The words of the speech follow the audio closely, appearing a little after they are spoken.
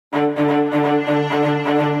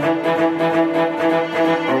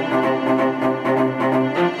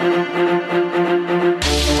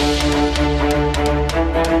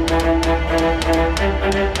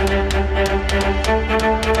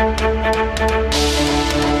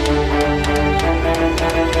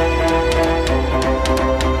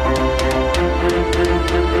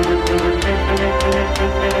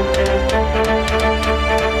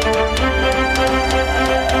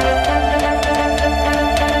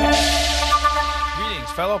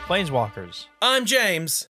Planeswalkers. I'm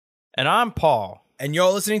James. And I'm Paul. And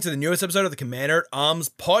you're listening to the newest episode of the Commander-at-Arms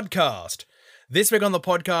podcast. This week on the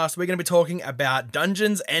podcast, we're going to be talking about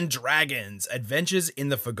Dungeons & Dragons, Adventures in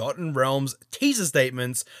the Forgotten Realms teaser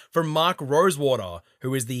statements from Mark Rosewater,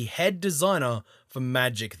 who is the head designer for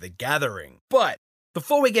Magic the Gathering. But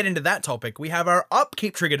before we get into that topic, we have our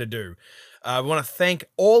upkeep trigger to do. We want to thank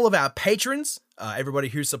all of our patrons, everybody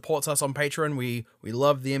who supports us on Patreon. We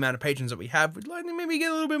love the amount of patrons that we have. We'd like to maybe get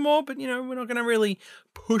a little bit more, but we're not going to really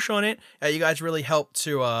push on it. You guys really help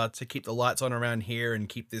to keep the lights on around here and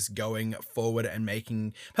keep this going forward and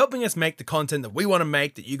helping us make the content that we want to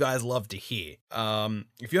make that you guys love to hear.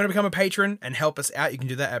 If you want to become a patron and help us out, you can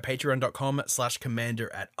do that at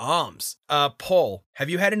patreon.com/commander-at-arms. Paul, have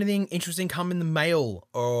you had anything interesting come in the mail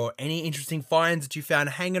or any interesting finds that you found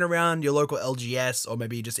hanging around your local LGS or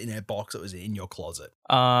maybe just in a box that was in your closet?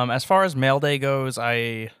 As far as mail day goes,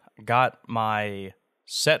 I got my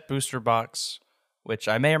set booster box, which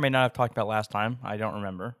I may or may not have talked about last time. I don't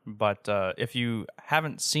remember. But if you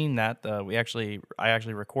haven't seen that, I actually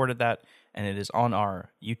recorded that, and it is on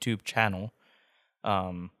our YouTube channel.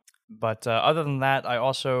 But other than that, I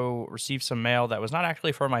also received some mail that was not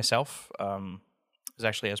actually for myself. It was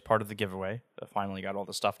actually as part of the giveaway. I finally got all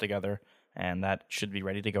the stuff together, and that should be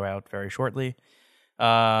ready to go out very shortly.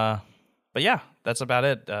 But yeah, that's about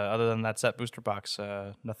it. Other than that set booster box,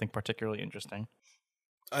 nothing particularly interesting.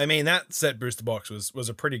 I mean, that set booster box was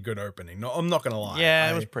a pretty good opening. No, I'm not going to lie. Yeah,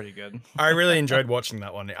 it was pretty good. I really enjoyed watching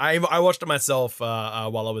that one. I watched it myself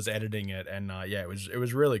while I was editing it, and yeah, it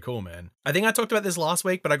was really cool, man. I think I talked about this last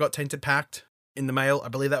week, but I got Tainted Pact in the mail. I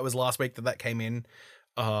believe that was last week that came in.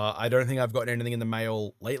 I don't think I've gotten anything in the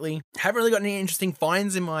mail lately. Haven't really got any interesting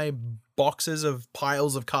finds in my boxes of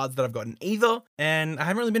piles of cards that I've gotten either, and I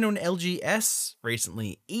haven't really been on LGS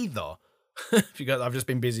recently either. Because I've just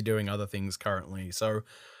been busy doing other things currently. So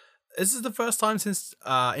this is the first time since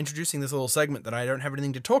introducing this little segment that I don't have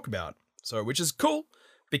anything to talk about. So, which is cool,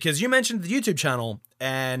 because you mentioned the YouTube channel,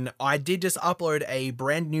 and I did just upload a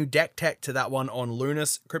brand new deck tech to that one on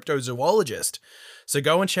Lunas Cryptozoologist. So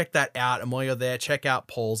go and check that out, and while you're there, check out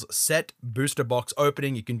Paul's set booster box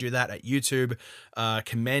opening. You can do that at YouTube,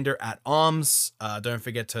 Commander-at-Arms. Don't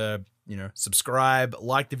forget to subscribe,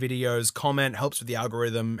 like the videos, comment, helps with the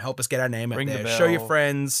algorithm, help us get our name out there, show your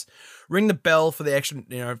friends, ring the bell for the extra,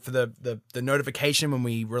 for the notification when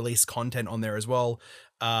we release content on there as well.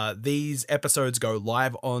 These episodes go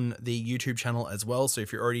live on the YouTube channel as well. So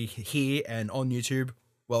if you're already here and on YouTube,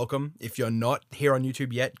 welcome. If you're not here on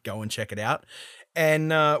YouTube yet, go and check it out. And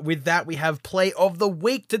with that, we have Play of the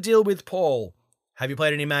Week to deal with. Paul, have you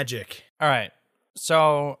played any Magic? All right.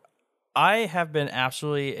 So I have been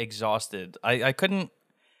absolutely exhausted. I couldn't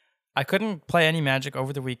play any Magic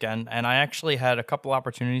over the weekend, and I actually had a couple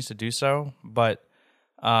opportunities to do so, but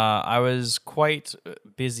I was quite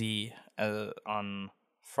busy on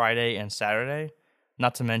Friday and Saturday.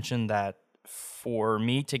 Not to mention that for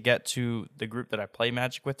me to get to the group that I play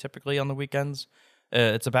Magic with typically on the weekends,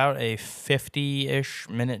 it's about a 50-ish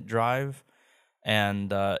minute drive,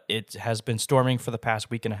 and it has been storming for the past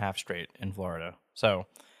week and a half straight in Florida. So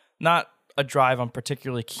not a drive I'm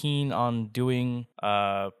particularly keen on doing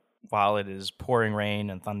while it is pouring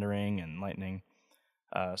rain and thundering and lightning.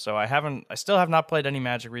 So I still have not played any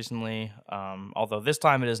Magic recently. Although this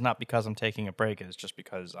time it is not because I'm taking a break. It's just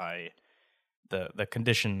because the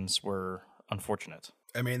conditions were unfortunate.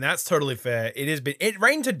 I mean, that's totally fair. It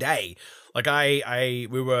rained today. Like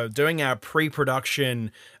we were doing our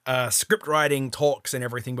pre-production script writing talks and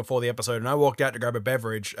everything before the episode, and I walked out to grab a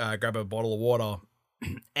beverage, grab a bottle of water,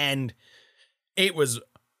 and it was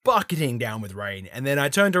bucketing down with rain. And then I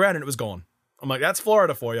turned around and it was gone. I'm like, that's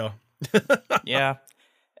Florida for you. Yeah.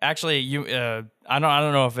 Actually, I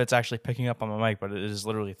don't know if it's actually picking up on my mic, but it is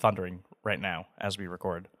literally thundering right now as we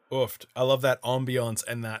record. Oofed. I love that ambiance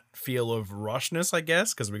and that feel of rushness, I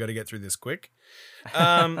guess, because we got to get through this quick.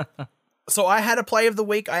 So I had a play of the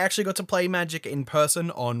week. I actually got to play Magic in person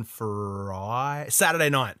on Saturday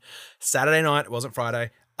night. Saturday night, it wasn't Friday.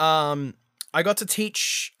 I got to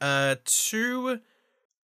teach two,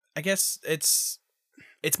 I guess it's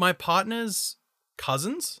my partner's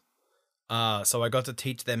cousins. So I got to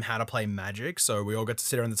teach them how to play Magic. So we all got to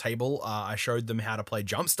sit around the table. I showed them how to play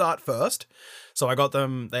Jumpstart first. So I got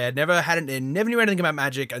them, they never knew anything about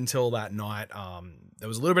Magic until that night. There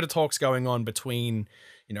was a little bit of talks going on between,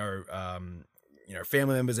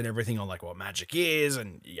 family members and everything on like what Magic is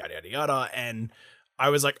and yada, yada, yada. And I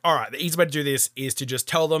was like, all right, the easy way to do this is to just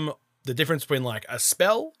tell them the difference between like a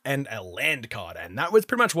spell and a land card. And that was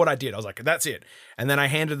pretty much what I did. I was like, that's it. And then I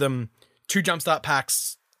handed them 2 Jumpstart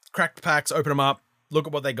packs, cracked packs, open them up, look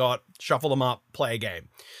at what they got, shuffle them up, play a game.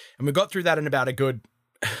 And we got through that in about a good,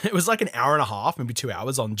 it was like an hour and a half, maybe 2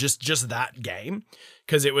 hours on just that game.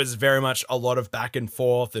 Because it was very much a lot of back and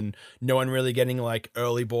forth and no one really getting like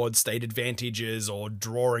early board state advantages or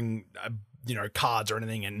drawing, cards or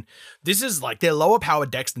anything. And this is like, they're lower power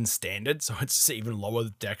decks than standard. So it's even lower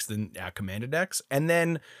decks than our commander decks. And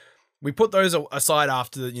then we put those aside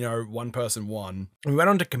after, one person won. We went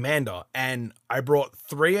on to Commander, and I brought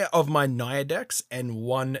 3 of my Naya decks and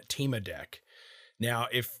 1 Temur deck. Now,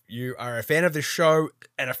 if you are a fan of the show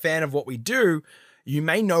and a fan of what we do, you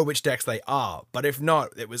may know which decks they are. But if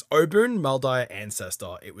not, it was Obun, Maldire,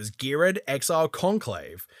 Ancestor. It was Girad, Exile,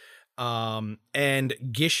 Conclave, and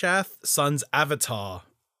Gishath, Sun's Avatar.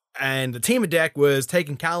 And the Temur deck was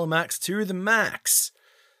taking Kalamax to the max.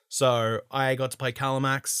 So I got to play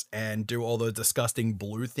Kalamax and do all those disgusting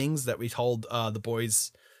blue things that we told the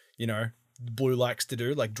boys, blue likes to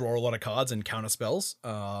do, like draw a lot of cards and counter spells.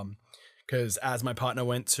 Because as my partner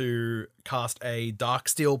went to cast a Dark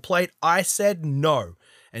Steel Plate, I said no.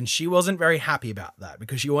 And she wasn't very happy about that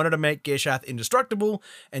because she wanted to make Gishath indestructible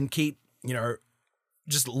and keep,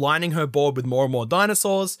 just lining her board with more and more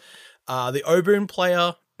dinosaurs. The Obun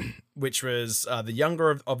player, which was the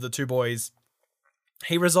younger of the 2 boys,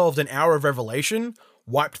 he resolved an Hour of Revelation,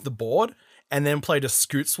 wiped the board, and then played a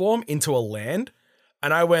Scoot Swarm into a land.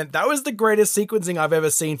 And I went, that was the greatest sequencing I've ever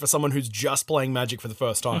seen for someone who's just playing Magic for the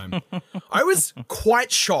first time. I was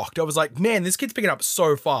quite shocked. I was like, man, this kid's picking up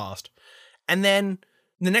so fast. And then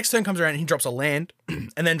the next turn comes around and he drops a land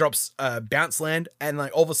and then drops a bounce land. And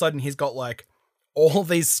like all of a sudden he's got like all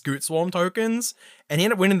these Scoot Swarm tokens. And he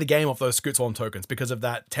ended up winning the game off those Scoot Swarm tokens because of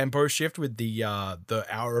that tempo shift with the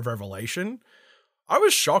Hour of Revelation. I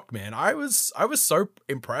was shocked, man. I was so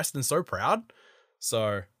impressed and so proud.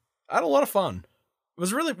 So I had a lot of fun. It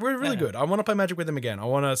was really good. I want to play Magic with them again. I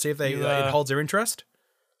want to see if it holds their interest.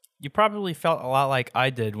 You probably felt a lot like I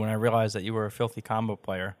did when I realized that you were a filthy combo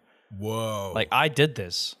player. Whoa. Like, I did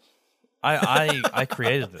this. I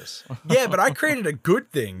created this. Yeah, but I created a good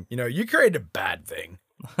thing. You created a bad thing.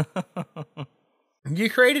 You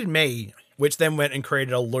created me, which then went and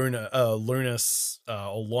created a Lunus,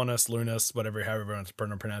 whatever, however everyone's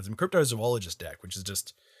pronounce him, Cryptozoologist deck, which is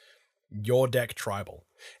just your deck tribal.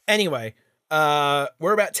 Anyway,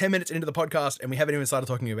 we're about 10 minutes into the podcast and we haven't even started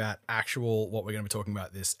talking about what we're going to be talking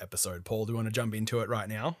about this episode. Paul, do you want to jump into it right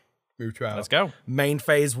now? Move to our Let's go. Main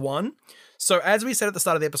phase 1. So as we said at the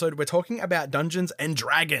start of the episode, we're talking about Dungeons and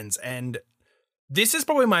Dragons, and this is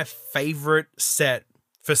probably my favorite set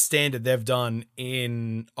for standard they've done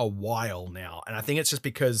in a while now. And I think it's just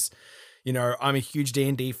because, I'm a huge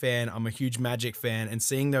D&D fan, I'm a huge Magic fan, and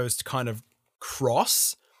seeing those kind of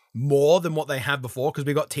cross more than what they have before, because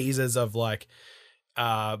we got teasers of like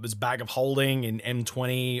it was Bag of Holding in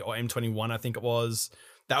M20 or M21, I think it was.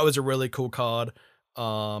 That was a really cool card.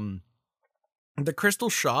 The Crystal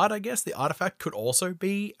Shard, I guess, the artifact could also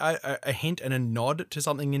be a hint and a nod to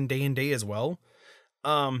something in D&D as well.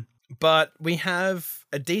 But we have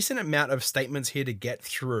a decent amount of statements here to get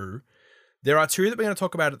through. There are 2 that we're going to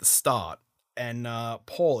talk about at the start. And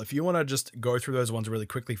Paul, if you want to just go through those ones really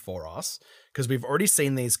quickly for us, because we've already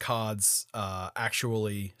seen these cards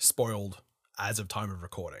actually spoiled as of time of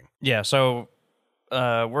recording. Yeah, so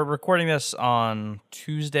we're recording this on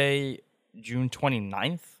Tuesday, June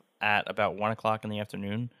 29th at about 1 o'clock in the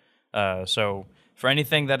afternoon. So for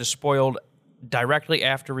anything that is spoiled directly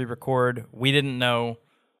after we record, we didn't know.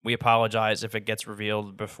 We apologize if it gets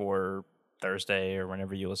revealed before Thursday or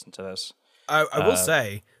whenever you listen to this. I will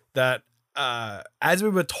say that as we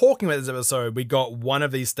were talking about this episode, we got one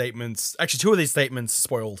of these statements, actually 2 of these statements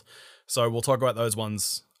spoiled. So we'll talk about those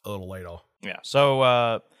ones a little later. Yeah.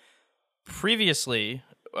 So previously,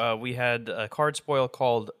 we had a card spoil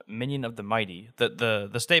called Minion of the Mighty. The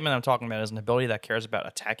statement I'm talking about is an ability that cares about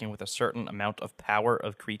attacking with a certain amount of power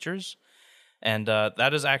of creatures. And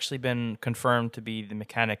that has actually been confirmed to be the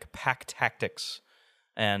mechanic Pack Tactics.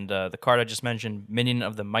 And the card I just mentioned, Minion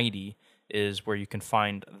of the Mighty, is where you can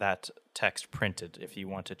find that text printed if you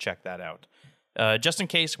want to check that out. Just in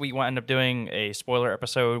case we end up doing a spoiler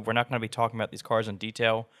episode, we're not going to be talking about these cards in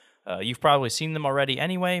detail. You've probably seen them already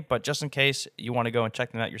anyway, but just in case you want to go and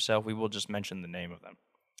check them out yourself, we will just mention the name of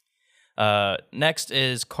them. Next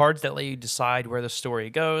is cards that let you decide where the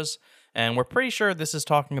story goes. And we're pretty sure this is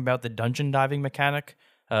talking about the dungeon diving mechanic,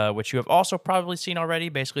 which you have also probably seen already.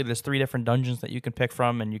 Basically, there's 3 different dungeons that you can pick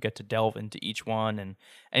from, and you get to delve into each one. And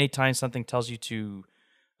anytime something tells you to,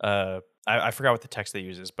 I forgot what the text they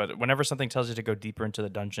uses, but whenever something tells you to go deeper into the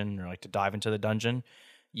dungeon or like to dive into the dungeon,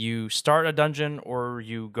 you start a dungeon or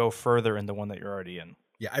you go further in the one that you're already in.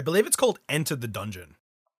 Yeah, I believe it's called Enter the Dungeon.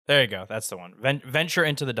 There you go. That's the one. Venture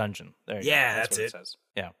into the dungeon. There you go. Yeah, That's that's what it. says.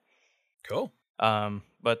 Yeah. Cool.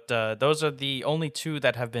 But those are the only two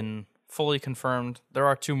that have been fully confirmed. There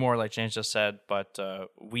are two more, like James just said, but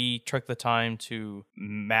we took the time to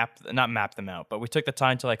not map them out, but we took the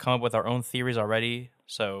time to like come up with our own theories already.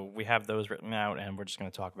 So we have those written out, and we're just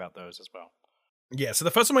going to talk about those as well. Yeah, so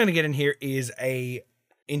the first one I'm going to get in here is a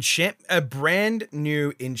brand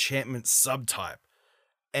new enchantment subtype.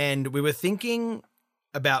 And we were thinking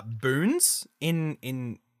about boons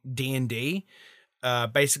in D&D.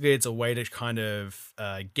 Basically, it's a way to kind of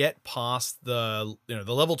get past the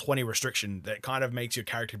level 20 restriction that kind of makes your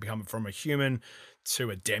character become from a human to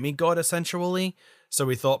a demigod, essentially. So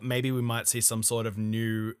we thought maybe we might see some sort of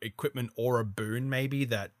new equipment or a boon maybe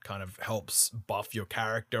that kind of helps buff your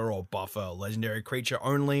character or buff a legendary creature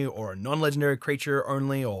only or a non-legendary creature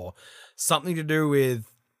only or something to do with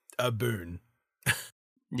a boon.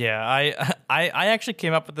 Yeah, I actually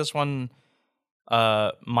came up with this one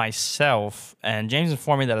myself, and James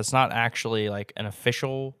informed me that it's not actually like an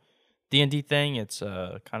official D&D thing. It's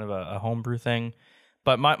a kind of a homebrew thing.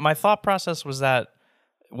 But my thought process was that,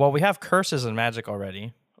 well, we have curses in Magic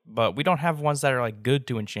already, but we don't have ones that are like good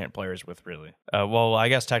to enchant players with, really. Well, I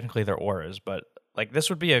guess technically they're auras, but like this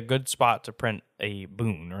would be a good spot to print a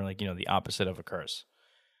boon or like the opposite of a curse.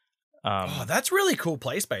 Oh, that's really cool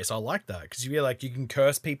play space. I like that because you can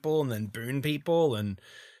curse people and then boon people and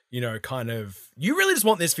kind of you really just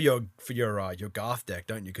want this for your Garth deck,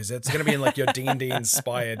 don't you? Because it's going to be in like your D&D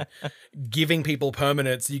inspired giving people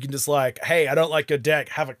permanents. You can just like, hey, I don't like your deck,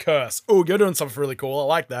 have a curse. Oh, you're doing something really cool. I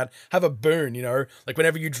like that. Have a boon, like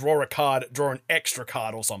whenever you draw a card, draw an extra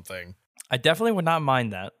card or something. I definitely would not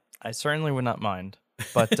mind that. I certainly would not mind.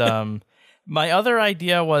 But my other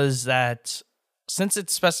idea was that since it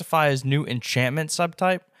specifies new enchantment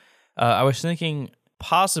subtype, I was thinking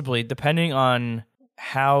possibly, depending on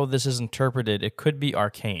how this is interpreted, it could be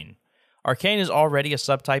arcane. Arcane is already a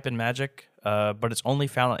subtype in Magic, but it's only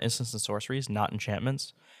found on instants and sorceries, not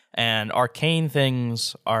enchantments. And arcane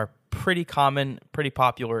things are pretty common, pretty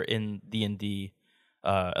popular in D&D,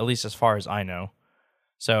 at least as far as I know.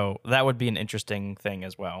 So that would be an interesting thing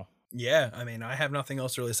as well. Yeah, I mean, I have nothing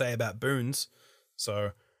else to really say about boons,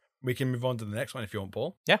 so we can move on to the next one if you want,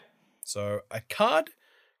 Paul. Yeah. So a card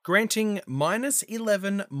granting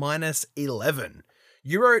 -11/-11.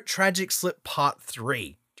 Euro Tragic Slip Part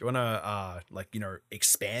 3. Do you want to,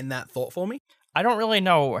 expand that thought for me? I don't really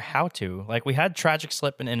know how to. Like, we had Tragic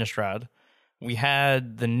Slip in Innistrad. We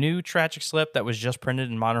had the new Tragic Slip that was just printed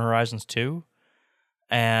in Modern Horizons 2.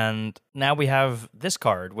 And now we have this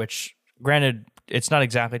card, which, granted, it's not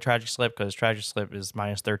exactly Tragic Slip because Tragic Slip is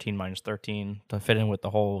 -13/-13 to fit in with the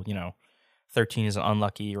whole, 13 is an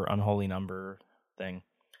unlucky or unholy number thing.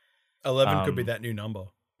 11 could be that new number.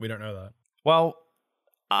 We don't know that. Well,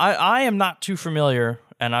 I am not too familiar,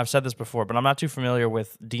 and I've said this before, but I'm not too familiar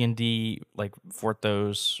with D&D, like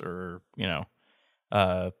Vorthos or,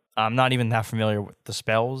 I'm not even that familiar with the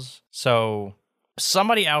spells. So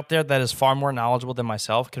somebody out there that is far more knowledgeable than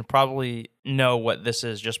myself can probably know what this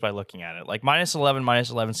is just by looking at it. Like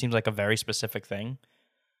 -11/-11 seems like a very specific thing,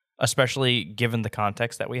 especially given the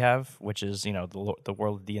context that we have, which is, the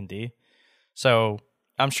world of D&D. So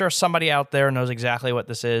I'm sure somebody out there knows exactly what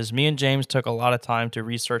this is. Me and James took a lot of time to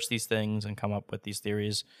research these things and come up with these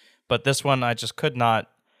theories. But this one, I just could not.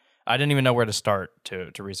 I didn't even know where to start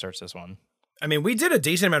to research this one. I mean, we did a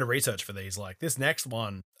decent amount of research for these. Like this next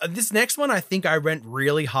one, I think I went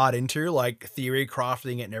really hard into, like theory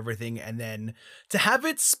crafting it and everything. And then to have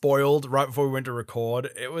it spoiled right before we went to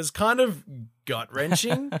record, it was kind of gut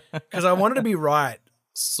wrenching because I wanted to be right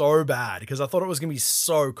so bad because I thought it was going to be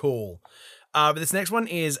so cool. But this next one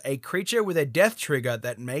is a creature with a death trigger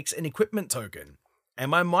that makes an equipment token.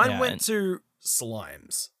 And my mind went to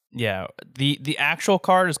slimes. Yeah, the actual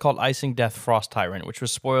card is called Icing Death Frost Tyrant, which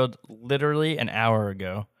was spoiled literally an hour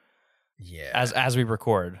ago. Yeah. As we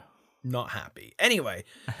record. Not happy. Anyway,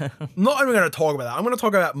 not even going to talk about that. I'm going to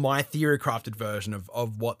talk about my theory crafted version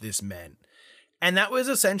of what this meant. And that was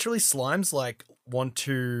essentially slimes want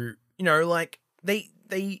to,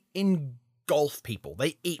 they engulf people.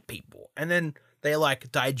 They eat people. And then they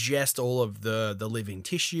digest all of the living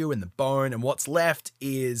tissue and the bone. And what's left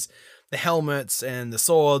is the helmets and the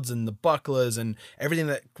swords and the bucklers and everything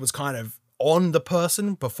that was kind of on the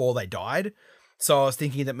person before they died. So I was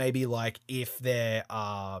thinking that maybe if there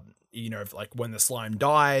are, when the slime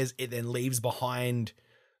dies, it then leaves behind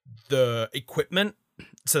the equipment.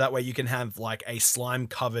 So that way you can have a slime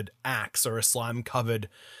covered axe or a slime covered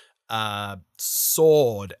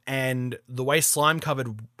sword. And the way slime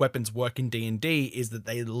covered weapons work in D&D is that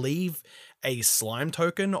they leave a slime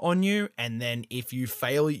token on you, and then if you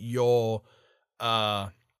fail your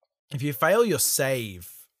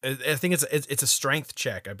save, I think it's a strength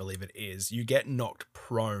check, I believe it is, you get knocked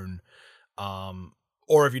prone.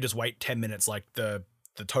 Or if you just wait 10 minutes, like the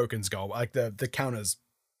tokens go, like the counters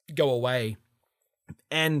go away.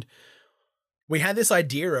 And we had this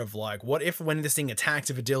idea of like, what if when this thing attacks,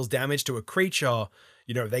 if it deals damage to a creature,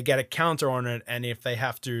 you know, they get a counter on it, and if they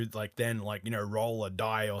have to like then like, you know, roll a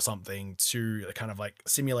die or something to kind of like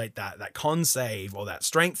simulate that con save or that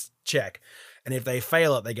strength check, and if they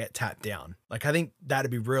fail it, they get tapped down. Like, I think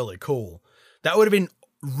that'd be really cool. That would have been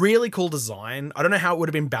really cool design. I don't know how it would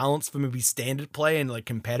have been balanced for maybe standard play and like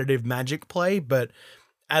competitive Magic play, but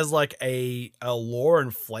as like a lore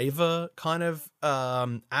and flavor kind of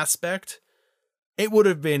aspect, it would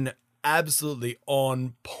have been absolutely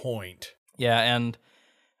on point. Yeah, and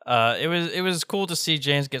it was cool to see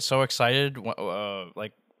James get so excited.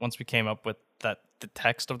 Like once we came up with the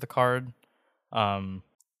text of the card.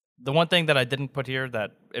 The one thing that I didn't put here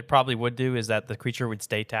that it probably would do is that the creature would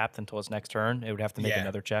stay tapped until its next turn. It would have to make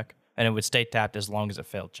another check, and it would stay tapped as long as it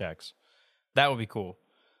failed checks. That would be cool.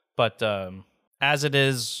 But as it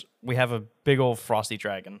is, we have a big old frosty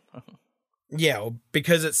dragon. Yeah, well,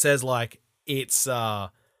 because it says like it's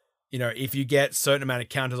you know, if you get certain amount of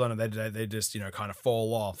counters on it, they just, you know, kind of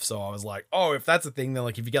fall off. So I was like, oh, if that's a thing, then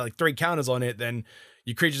like if you get like 3 counters on it, then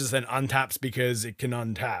your creature just then untaps because it can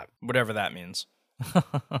untap. Whatever that means.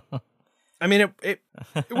 I mean, it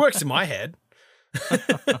works in my head.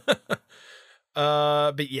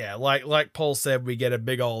 But yeah, like Paul said, we get a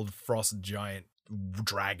big old frost giant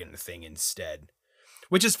dragon thing instead,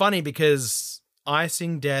 which is funny because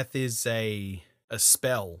Icing Death is a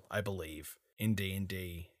spell, I believe, in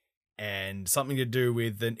D&D, and something to do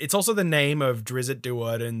with it's also the name of Drizzt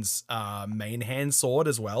Do'Urden's main hand sword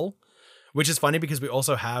as well, which is funny because we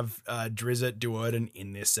also have Drizzt Do'Urden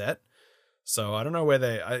in this set. So I don't know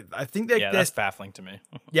where I think that's baffling to me.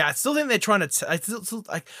 Yeah, I still think they're trying to. I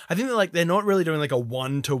think they're not really doing like a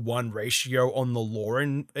 1-to-1 ratio on the lore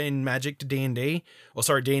in Magic to D&D, or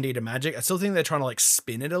sorry, D&D to Magic. I still think they're trying to like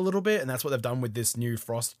spin it a little bit, and that's what they've done with this new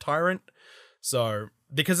Frost Tyrant. So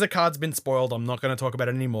because the card's been spoiled, I'm not going to talk about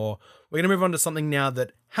it anymore. We're going to move on to something now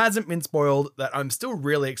that hasn't been spoiled that I'm still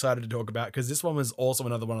really excited to talk about, because this one was also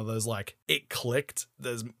another one of those like it clicked.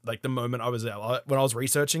 There's like the moment when I was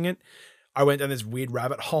researching it. I went down this weird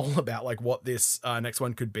rabbit hole about like what this next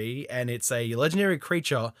one could be, and it's a legendary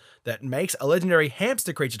creature that makes a legendary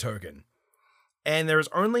hamster creature token. And there is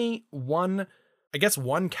only one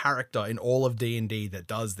character in all of D&D that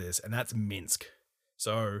does this, and that's Minsc.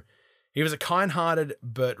 So he was a kind-hearted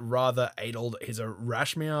but rather addled. He's a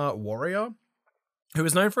Rashmir warrior who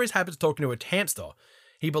is known for his habit of talking to a hamster.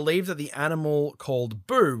 He believed that the animal called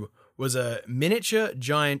Boo was a miniature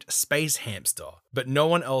giant space hamster, but no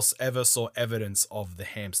one else ever saw evidence of the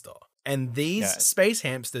hamster. And these space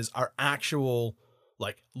hamsters are actual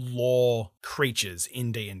like lore creatures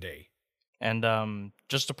in D&D. And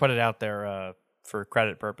just to put it out there for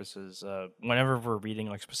credit purposes, whenever we're reading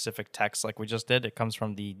like specific text like we just did, it comes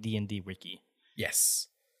from the D&D wiki. Yes.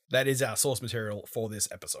 That is our source material for this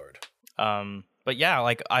episode. But yeah,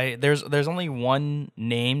 like there's only one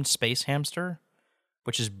named space hamster,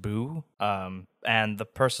 which is Boo, and the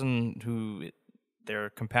person who they're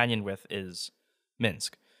companion with is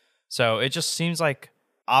Minsc. So it just seems like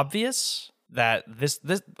obvious that this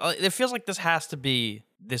it feels like this has to be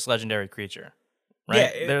this legendary creature,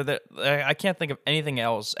 right? Yeah, I can't think of anything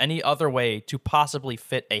else, any other way to possibly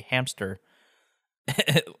fit a hamster,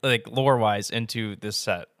 like lore-wise, into this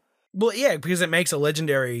set. Well, yeah, because it makes a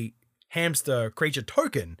legendary hamster creature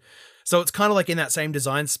token. So it's kind of like in that same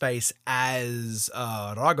design space as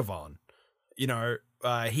Ragavan. You know,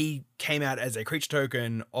 he came out as a creature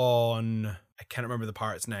token on, I can't remember the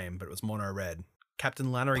pirate's name, but it was mono red. Captain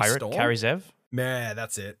Lannery Storm? Karizev? Yeah,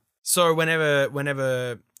 that's it. So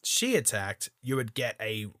whenever she attacked, you would get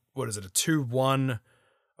a 2/1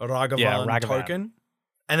 Ragavan token.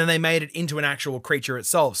 And then they made it into an actual creature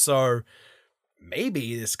itself. So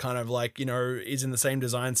maybe this kind of like, you know, is in the same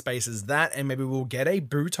design space as that, and maybe we'll get a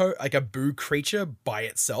Boo creature by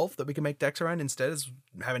itself that we can make decks around instead of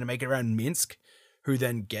having to make it around Minsc, who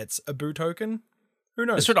then gets a Boo token. Who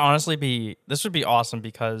knows? This would be awesome,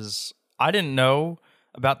 because I didn't know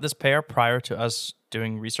about this pair prior to us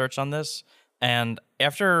doing research on this, and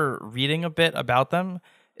after reading a bit about them,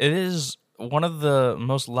 it is one of the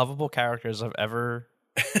most lovable characters I've ever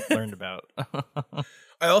learned about.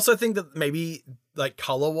 I also think that maybe like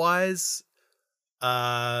color-wise,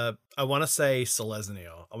 I want to say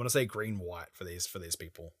Selesnya. I want to say green-white for these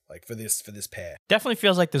people, like for this pair. Definitely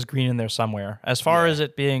feels like there's green in there somewhere. As far as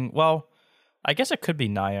it being, well, I guess it could be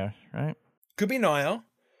Naya, right? Could be Naya.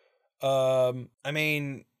 I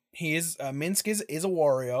mean, he is Minsk is a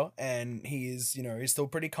warrior, and he is, he's still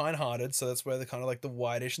pretty kind-hearted, so that's where the kind of like the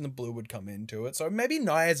whitish and the blue would come into it. So maybe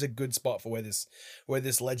Naya is a good spot for where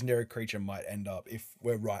this legendary creature might end up, if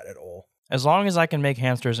we're right at all. As long as I can make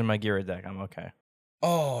hamsters in my Gira deck, I'm okay.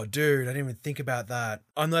 Oh, dude, I didn't even think about that.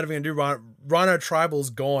 I'm not even gonna do Rhino Tribal's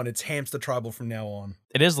gone. It's Hamster Tribal from now on.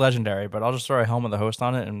 It is legendary, but I'll just throw a Helm of the Host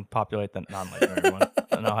on it and populate the non-legendary one,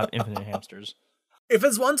 and I'll have infinite hamsters. If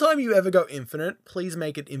it's one time you ever go infinite, please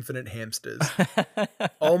make it infinite hamsters.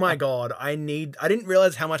 Oh my god, I didn't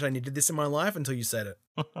realize how much I needed this in my life until you said it.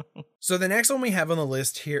 So the next one we have on the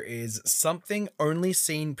list here is something only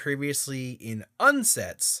seen previously in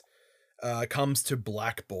unsets. Comes to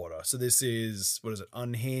Black Border. So this is, what is it?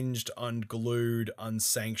 Unhinged, unglued,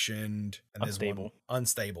 unsanctioned, and there's Unstable. one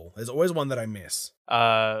unstable. There's always one that I miss.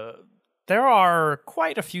 There are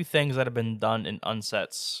quite a few things that have been done in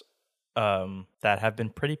unsets that have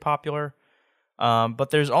been pretty popular.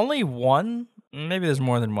 But there's only one, maybe there's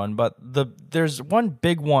more than one, but there's one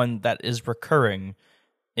big one that is recurring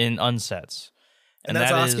in unsets. And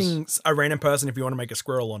that's asking a random person if you want to make a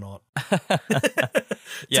squirrel or not.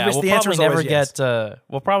 Yeah, we'll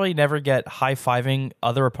probably never get high-fiving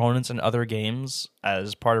other opponents in other games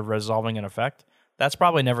as part of resolving an effect. That's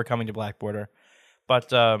probably never coming to Black Border.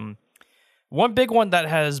 But one big one that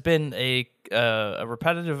has been a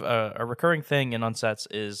recurring thing in unsets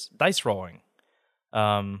is dice rolling.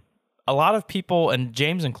 A lot of people, and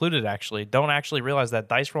James included actually, don't actually realize that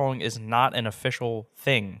dice rolling is not an official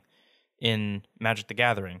thing in Magic the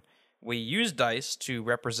Gathering. We use dice to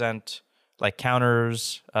represent like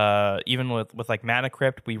counters, even with like Mana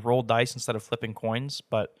Crypt, we roll dice instead of flipping coins.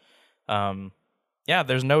 But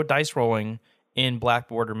there's no dice rolling in Black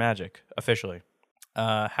Border Magic officially.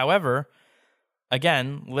 However,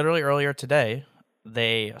 again, literally earlier today,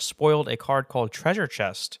 they spoiled a card called Treasure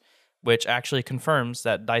Chest, which actually confirms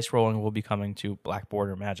that dice rolling will be coming to Black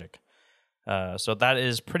Border Magic. So that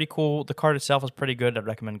is pretty cool. The card itself is pretty good. I'd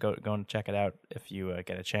recommend going to check it out if you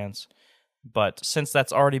get a chance. But since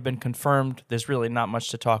that's already been confirmed, there's really not much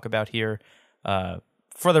to talk about here.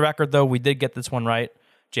 For the record, though, we did get this one right.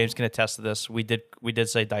 James can attest to this. We did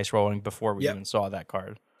say dice rolling before we even saw that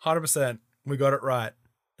card. 100%. We got it right.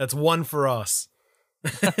 That's one for us.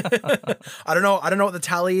 I don't know what the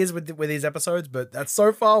tally is with these episodes, but that's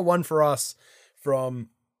so far one for us from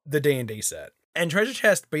the D&D set. And Treasure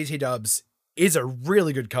Chest BT Dubs is a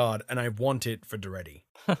really good card, and I want it for Duretti.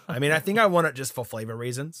 I mean, I think I want it just for flavor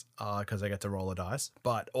reasons, because I get to roll a dice,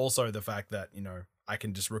 but also the fact that, I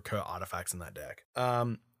can just recur artifacts in that deck.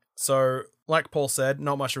 So, like Paul said,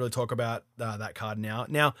 not much to really talk about that card now.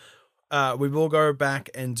 Now, we will go back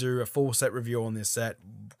and do a full set review on this set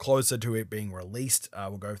closer to it being released.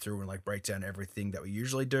 We'll go through and break down everything that we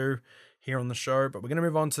usually do here on the show, but we're going to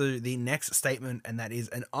move on to the next statement, and that is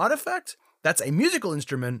an artifact that's a musical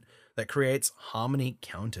instrument that creates harmony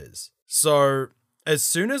counters. So as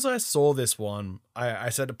soon as I saw this one, I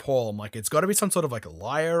said to Paul, I'm like, it's got to be some sort of a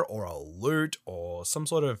lyre or a lute or some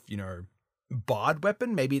sort of, bard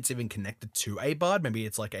weapon. Maybe it's even connected to a bard. Maybe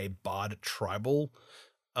it's like a bard tribal,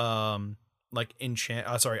 artifact,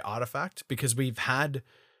 because we've had,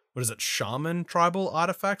 shaman tribal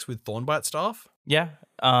artifacts with Thornbite Staff. Yeah.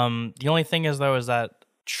 The only thing is, though, is that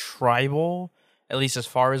tribal, at least as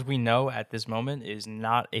far as we know at this moment, is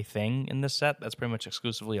not a thing in this set. That's pretty much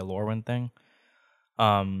exclusively a Lorwyn thing.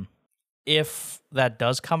 If that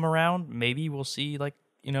does come around, maybe we'll see, like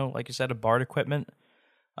you said, a bard equipment.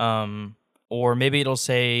 Or maybe it'll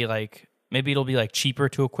say, maybe it'll be, cheaper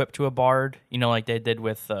to equip to a bard, like they did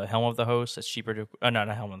with Helm of the Host. It's cheaper to... not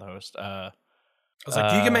Helm of the Host. I was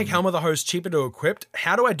like, you can make Helm of the Host cheaper to equip?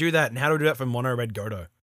 How do I do that? And how do I do that for Mono Red Godo?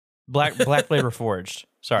 Black Blade Reforged.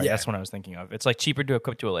 Sorry, that's what I was thinking of. It's cheaper to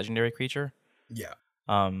equip to a legendary creature. Yeah.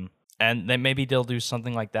 And then maybe they'll do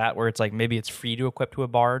something like that where it's maybe it's free to equip to a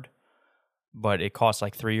bard, but it costs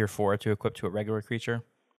 3 or 4 to equip to a regular creature.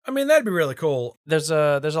 I mean, that'd be really cool. There's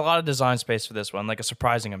a lot of design space for this one, a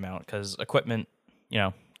surprising amount, because equipment,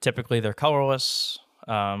 typically they're colorless,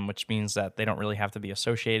 which means that they don't really have to be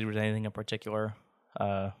associated with anything in particular.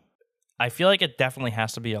 I feel like it definitely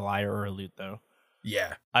has to be a lyre or a lute, though.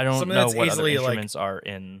 Yeah. I don't know what other instruments are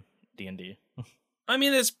in D&D. I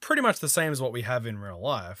mean, it's pretty much the same as what we have in real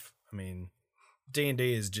life. I mean,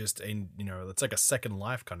 D&D is just it's like a second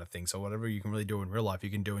life kind of thing. So whatever you can really do in real life, you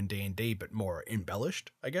can do in D&D, but more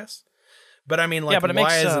embellished, I guess. But I mean,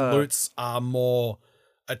 lyres and lutes are more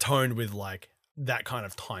atoned with that kind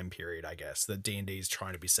of time period, I guess, that D&D is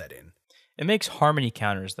trying to be set in. It makes harmony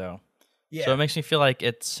counters, though. Yeah. So it makes me feel like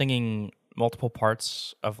it's singing multiple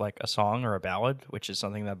parts of like a song or a ballad, which is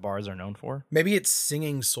something that bards are known for. Maybe it's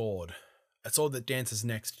singing sword. A sword that dances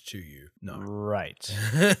next to you. No. Right.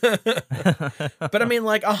 But I mean,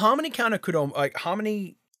 like, a harmony counter could, like,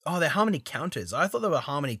 harmony... Oh, they're harmony counters. I thought they were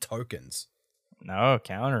harmony tokens. No,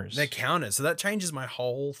 counters. They're counters. So that changes my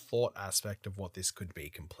whole thought aspect of what this could be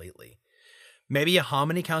completely. Maybe a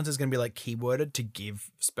harmony counter is going to be, like, keyworded to give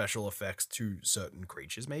special effects to certain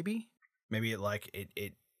creatures, maybe? Maybe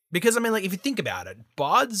it because, I mean, like, if you think about it,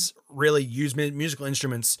 bards really use musical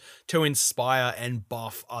instruments to inspire and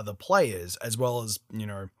buff other players, as well as, you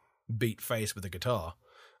know, beat face with a guitar,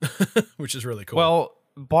 which is really cool. Well,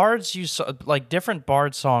 bards use, like, different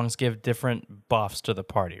bard songs give different buffs to the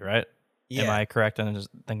party, right? Yeah. Am I correct in just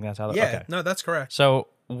thinking that's how that... Yeah, okay. no, that's correct. So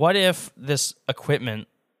what if this equipment,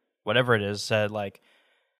 whatever it is, said, like,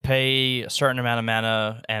 pay a certain amount of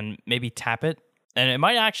mana and maybe tap it? And it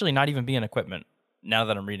might actually not even be an equipment now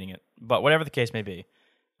that I'm reading it. But whatever the case may be.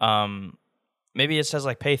 Maybe it says,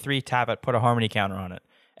 like, pay 3, tap it, put a harmony counter on it.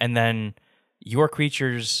 And then your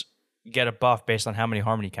creatures get a buff based on how many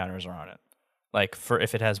harmony counters are on it. Like, for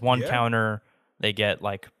if it has 1 counter, they get,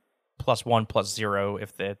 like, +1/+0.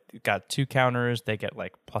 If they got 2 counters, they get,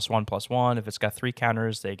 like, +1/+1. If it's got 3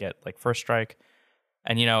 counters, they get, like, first strike.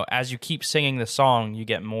 And, you know, as you keep singing the song, you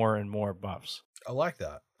get more and more buffs. I like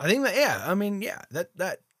that. I think that, yeah, I mean, yeah,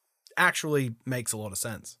 that actually makes a lot of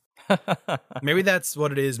sense. Maybe that's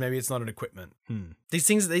what it is. Maybe it's not an equipment. These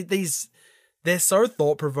things, they're so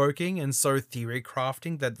thought-provoking and so theory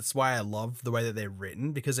crafting that's why I love the way that they're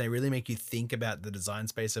written, because they really make you think about the design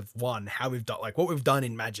space of, one, how we've done, like, what we've done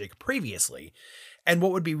in Magic previously, and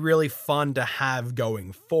what would be really fun to have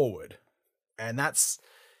going forward. And that's,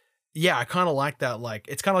 yeah, I kind of like that. Like,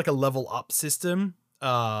 it's kind of like a level up system,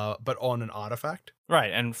 but on an artifact.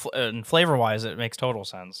 Right, and flavor-wise, it makes total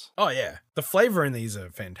sense. Oh, yeah. The flavor in these are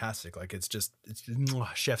fantastic. Like, it's just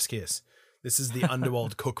chef's kiss. This is the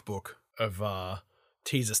Underworld cookbook of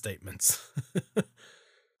teaser statements.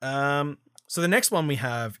 So the next one we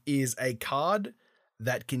have is a card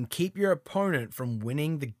that can keep your opponent from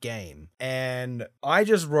winning the game. And I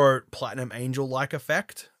just wrote Platinum Angel-like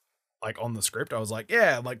effect, like, on the script. I was like,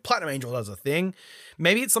 yeah, like, Platinum Angel does a thing.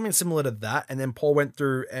 Maybe it's something similar to that. And then Paul went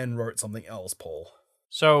through and wrote something else, Paul.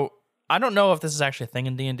 So I don't know if this is actually a thing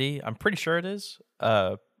in D&D. I'm pretty sure it is.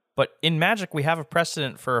 But in Magic, we have a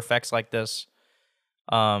precedent for effects like this.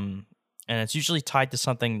 And it's usually tied to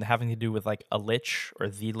something having to do with, like, a lich or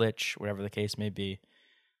the lich, whatever the case may be.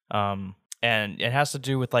 And it has to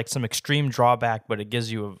do with, like, some extreme drawback, but it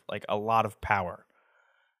gives you like a lot of power.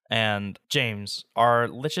 And James, are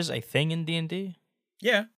liches a thing in D&D?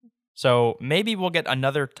 Yeah. So maybe we'll get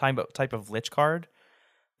another type of lich card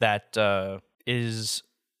that is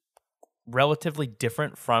relatively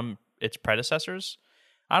different from its predecessors.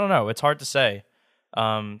 I don't know. It's hard to say.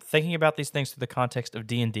 Thinking about these things through the context of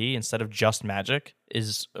D&D instead of just Magic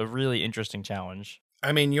is a really interesting challenge.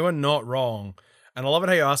 I mean, you are not wrong. And I love it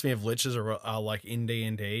how you asked me if liches are like in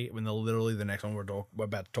D&D, when literally the next one we're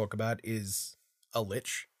about to talk about is a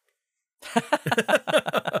lich.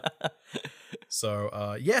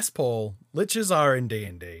 So, yes, Paul, liches are in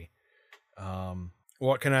D&D.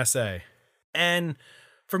 What can I say? And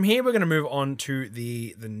from here, we're going to move on to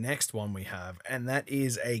the next one we have, and that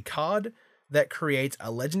is a card that creates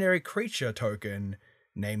a legendary creature token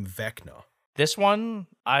named Vecna. This one,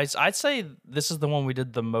 I'd say this is the one we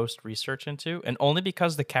did the most research into, and only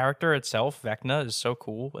because the character itself, Vecna, is so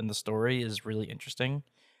cool and the story is really interesting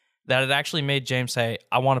that it actually made James say,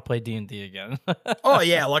 I want to play D&D again. Oh,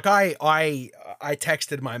 yeah. Like, I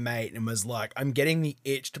texted my mate and was like, I'm getting the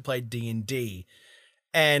itch to play D&D.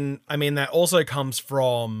 And, I mean, that also comes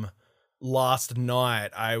from last night.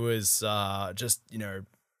 I was just, you know,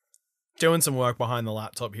 doing some work behind the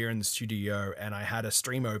laptop here in the studio, and I had a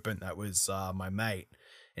stream open that was my mate,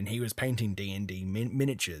 and he was painting D&D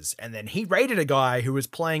miniatures. And then he raided a guy who was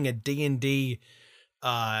playing a D&D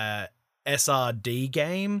SRD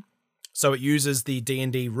game. So it uses the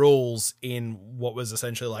D&D rules in what was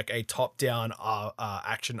essentially like a top-down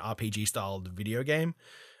action RPG styled video game.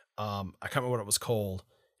 I can't remember what it was called.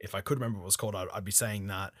 If I could remember what it was called, I'd be saying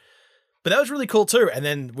that. But that was really cool too. And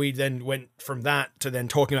then we went from that to then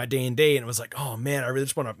talking about D&D, and it was like, oh man, I really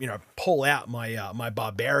just want to, you know, pull out my my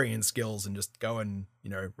barbarian skills and just go and, you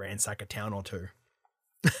know, ransack a town or two.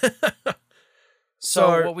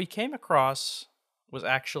 So what we came across was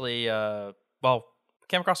actually,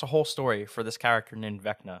 came across a whole story for this character named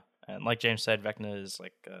Vecna. And like James said, Vecna is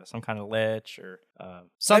like some kind of lich or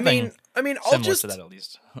something. I mean, I'll just to that at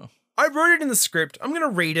least. I wrote it in the script. I'm gonna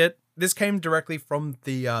read it. This came directly from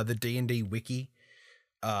the D&D wiki,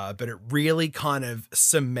 but it really kind of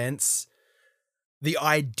cements the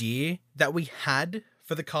idea that we had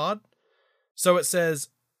for the card. So it says,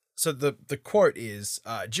 so the quote is,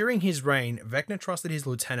 during his reign, Vecna trusted his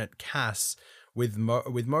lieutenant Cass with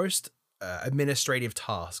most administrative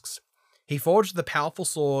tasks. He forged the powerful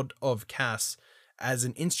sword of Cass as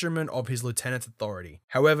an instrument of his lieutenant's authority.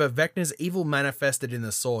 However, Vecna's evil manifested in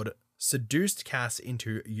the sword seduced Cass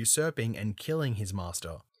into usurping and killing his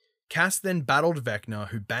master. Cass then battled Vecna,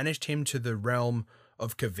 who banished him to the realm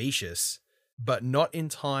of Kavicius, but not in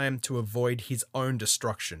time to avoid his own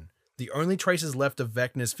destruction. The only traces left of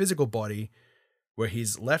Vecna's physical body were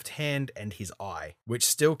his left hand and his eye, which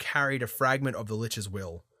still carried a fragment of the Lich's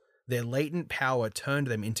will. Their latent power turned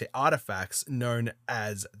them into artifacts known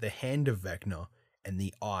as the Hand of Vecna and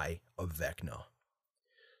the Eye of Vecna.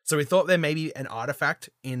 So we thought there may be an artifact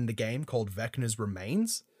in the game called Vecna's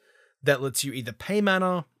Remains that lets you either pay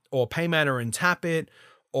mana and tap it,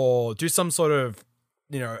 or do some sort of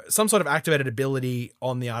activated ability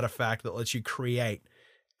on the artifact that lets you create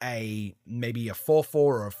maybe a 4/4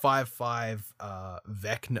 or a 5/5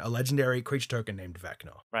 Vecna, a legendary creature token named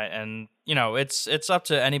Vecna. Right, and it's up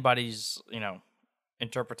to anybody's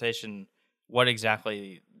interpretation what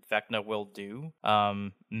exactly Vecna will do.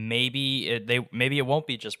 Maybe it won't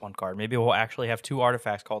be just one card. Maybe we'll actually have two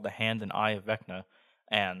artifacts called the Hand and Eye of Vecna,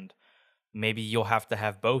 and maybe you'll have to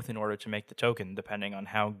have both in order to make the token, depending on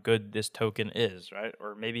how good this token is, right?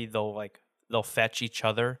 Or maybe they'll fetch each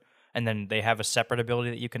other, and then they have a separate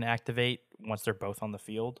ability that you can activate once they're both on the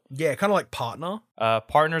field. Yeah, kind of like Partner.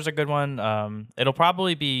 Partner's a good one. It'll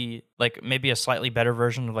probably be like maybe a slightly better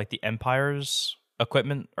version of like the Empire's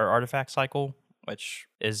equipment or artifact cycle, which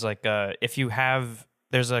is like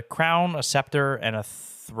there's a crown, a scepter, and a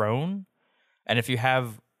throne, and if you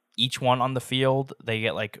have each one on the field, they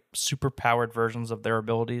get like super powered versions of their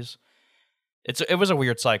abilities. It was a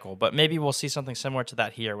weird cycle, but maybe we'll see something similar to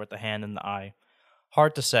that here with the Hand and the Eye.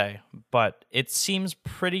 Hard to say, but it seems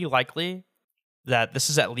pretty likely that this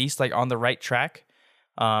is at least like on the right track.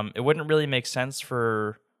 It wouldn't really make sense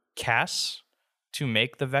for Cass to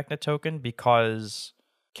make the Vecna token because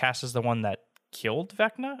Cass is the one that killed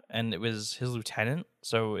Vecna and it was his lieutenant.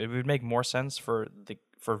 So it would make more sense for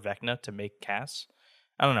Vecna to make Cass.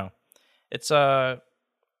 I don't know. It's kind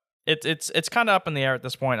of up in the air at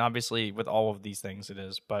this point. Obviously, with all of these things, it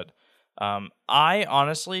is. But I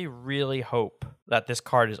honestly really hope that this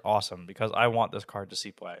card is awesome because I want this card to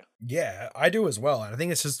see play. Yeah, I do as well, and I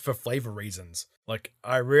think it's just for flavor reasons. Like,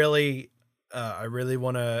 I really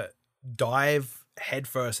want to dive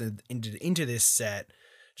headfirst into this set,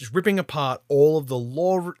 just ripping apart all of the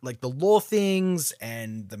lore, like the lore things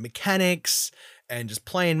and the mechanics, and just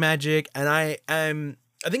playing Magic. And I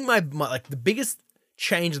think my like the biggest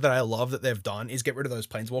change that I love that they've done is get rid of those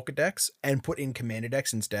Planeswalker decks and put in Commander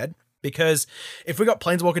decks instead. Because if we got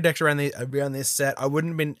Planeswalker decks around this set, I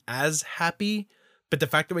wouldn't have been as happy. But the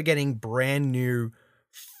fact that we're getting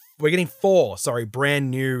four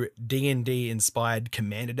brand new D&D inspired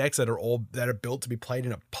Commander decks that are built to be played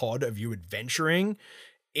in a pod of you adventuring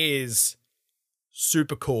is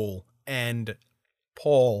super cool. And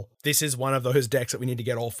Paul, this is one of those decks that we need to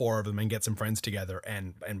get all four of them and get some friends together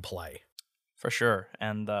and play. For sure.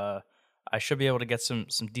 And I should be able to get some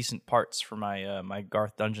decent parts for my my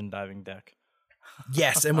Garth Dungeon Diving deck.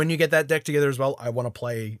 Yes, and when you get that deck together as well, I want to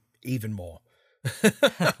play even more.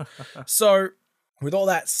 So, with all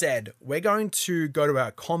that said, we're going to go to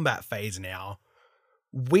our combat phase now.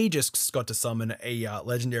 We just got to summon a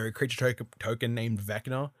legendary creature token named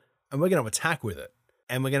Vecna, and we're going to attack with it.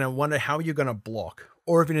 And we're going to wonder how you're going to block,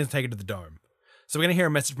 or if you're going to take it to the dome. So we're going to hear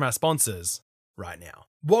a message from our sponsors right now.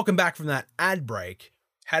 Welcome back from that ad break.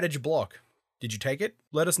 How did you block? Did you take it?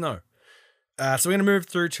 Let us know. So we're going to move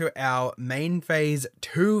through to our main phase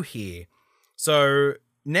 2 here. So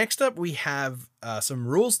next up, we have some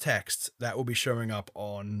rules text that will be showing up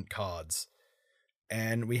on cards.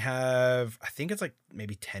 And we have, I think it's like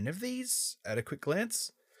maybe 10 of these at a quick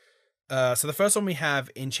glance. So the first one we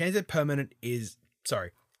have, Enchanted Permanent is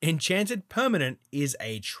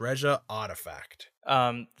a treasure artifact.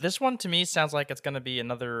 This one to me sounds like it's going to be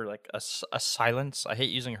another like a silence. I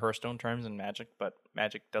hate using Hearthstone terms in Magic, but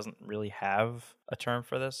Magic doesn't really have a term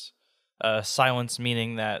for this. Silence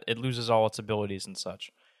meaning that it loses all its abilities and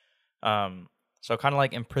such. So kind of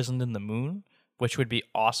like Imprisoned in the Moon, which would be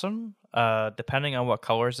awesome, depending on what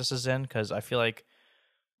colors this is in, because I feel like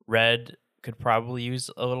red could probably use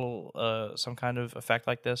a little some kind of effect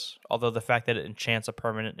like this. Although the fact that it enchants a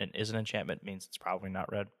permanent and is an enchantment means it's probably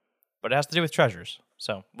not red. But it has to do with treasures,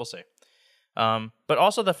 so we'll see. But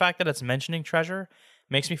also the fact that it's mentioning treasure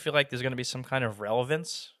makes me feel like there's going to be some kind of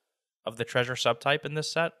relevance of the treasure subtype in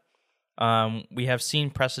this set. We have seen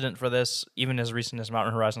precedent for this even as recent as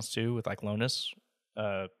Mountain Horizons 2 with like Lonus.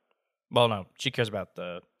 Well, no, she cares about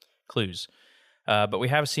the clues. But we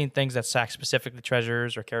have seen things that sack specifically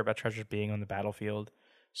treasures or care about treasures being on the battlefield.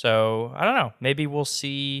 So I don't know. Maybe we'll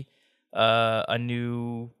see a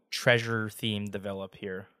new treasure theme develop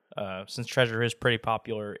here, since treasure is pretty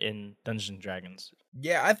popular in Dungeons and Dragons.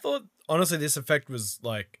 Yeah, I thought honestly this effect was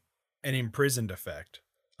like an imprisoned effect.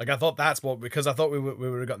 Like I thought that's what, because I thought we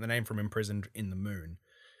would have gotten the name from imprisoned in the moon.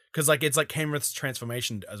 Because like it's like Kenrith's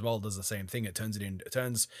transformation as well does the same thing. It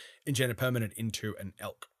turns enchanted permanent into an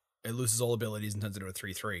elk. It loses all abilities and turns into a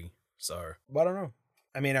 3/3. So I don't know.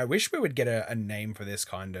 I mean, I wish we would get a name for this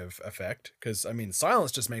kind of effect, because I mean,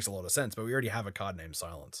 silence just makes a lot of sense, but we already have a card named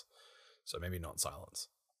Silence, so maybe not Silence.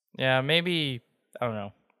 Yeah, maybe I don't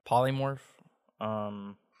know, polymorph.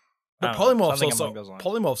 But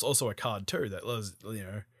polymorph's also a card too that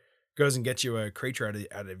goes and gets you a creature out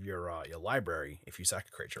of your library if you sack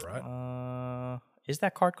a creature, right? Is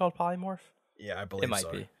that card called polymorph? Yeah, I believe it might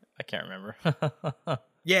so. be. I can't remember.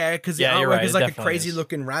 Yeah, because the artwork is like a crazy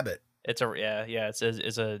looking rabbit. It's a It's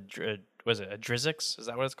a was it a Drizix? Is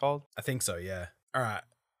that what it's called? I think so. Yeah. All right.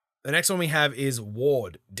 The next one we have is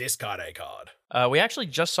Ward. Discard a card. We actually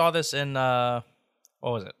just saw this in what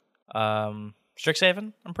was it?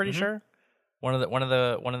 Strixhaven. I'm pretty sure. One of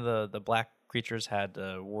the black creatures had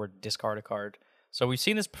Ward discard a card. So we've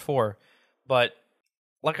seen this before, but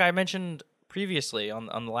like I mentioned previously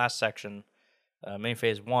on the last section, main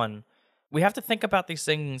phase 1. We have to think about these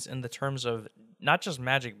things in the terms of not just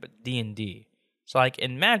Magic, but D&D. So, like,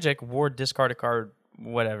 in Magic, Ward, discard a card,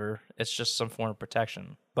 whatever. It's just some form of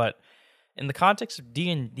protection. But in the context of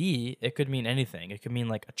D&D, it could mean anything. It could mean,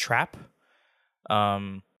 like, a trap.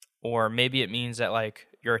 Or maybe it means that, like,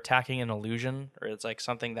 you're attacking an illusion, or it's, like,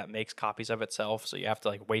 something that makes copies of itself, so you have to,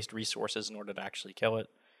 like, waste resources in order to actually kill it.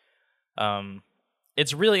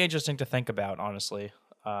 It's really interesting to think about, honestly.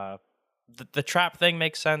 The trap thing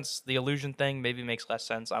makes sense. The illusion thing maybe makes less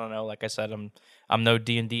sense. I don't know. Like I said, I'm no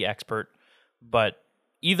D&D expert, but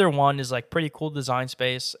either one is like pretty cool design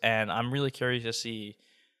space, and I'm really curious to see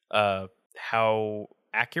how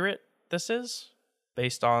accurate this is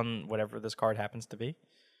based on whatever this card happens to be.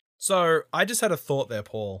 So I just had a thought there,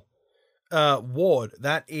 Paul. Ward,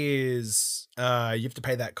 that is you have to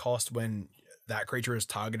pay that cost when that creature is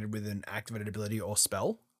targeted with an activated ability or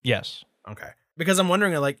spell? Yes. Okay. Because I'm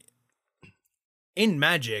wondering, like, in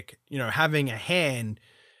Magic, having a hand,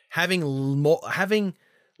 having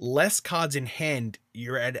less cards in hand,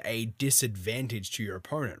 you're at a disadvantage to your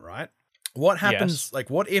opponent, right? What happens? Yes. Like,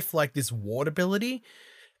 what if like this Ward ability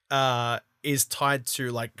is tied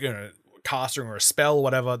to like casting or a spell, or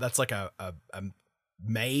whatever? That's like a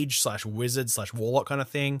mage / wizard / warlock kind of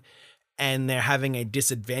thing, and they're having a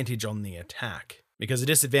disadvantage on the attack because the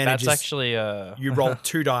disadvantage is actually you roll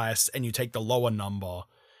 2 dice and you take the lower number.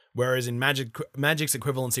 Whereas in Magic's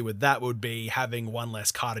equivalency with that would be having 1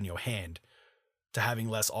 less card in your hand to having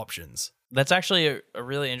less options. That's actually a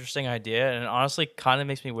really interesting idea, and it honestly kind of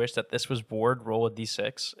makes me wish that this was Ward roll a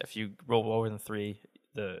d6. If you roll lower than 3,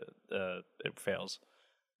 it fails.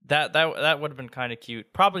 That would have been kind of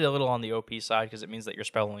cute. Probably a little on the OP side because it means that your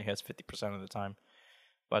spell only hits 50% of the time.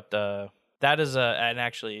 But that is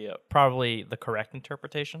probably the correct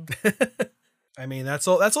interpretation. I mean, that's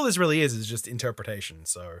all this really is just interpretation.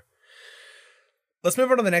 So let's move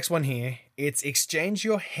on to the next one here. It's exchange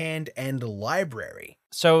your hand and library.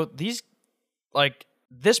 So these, like,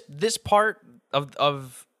 this part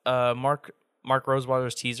of Mark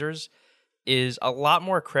Rosewater's teasers is a lot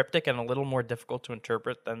more cryptic and a little more difficult to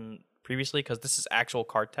interpret than previously, because this is actual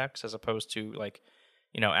card text as opposed to like,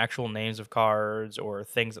 actual names of cards or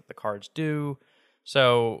things that the cards do.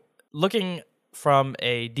 So looking from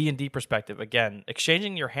a D&D perspective, again,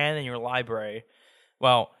 exchanging your hand and your library,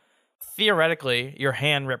 well, theoretically, your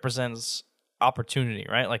hand represents opportunity,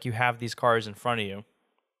 right? Like, you have these cards in front of you.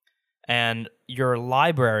 And your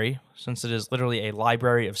library, since it is literally a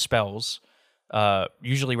library of spells,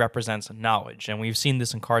 usually represents knowledge. And we've seen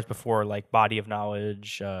this in cards before, like Body of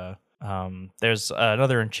Knowledge. There's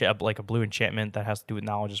another like a blue enchantment that has to do with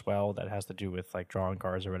knowledge as well, that has to do with like drawing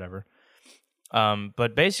cards or whatever.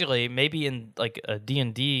 But basically, maybe in like a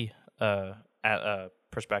D&D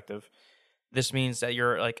perspective, this means that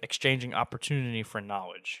you're like exchanging opportunity for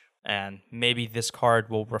knowledge. And maybe this card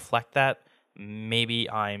will reflect that. Maybe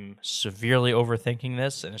I'm severely overthinking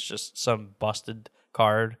this and it's just some busted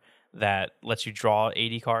card that lets you draw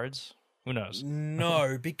 80 cards. Who knows?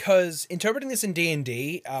 No, because interpreting this in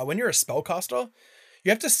D&D, when you're a spellcaster, you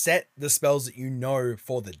have to set the spells that you know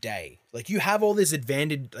for the day. Like, you have all this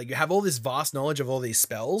advantage, like you have all this vast knowledge of all these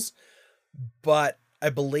spells, but I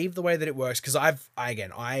believe the way that it works, because I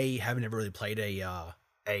have never really played a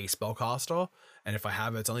spellcaster, and if I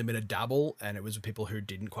have, it's only been a dabble, and it was with people who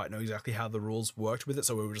didn't quite know exactly how the rules worked with it,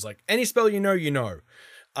 so we were just like, any spell you know.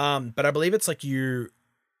 But I believe it's like you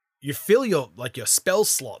fill your spell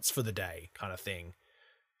slots for the day kind of thing,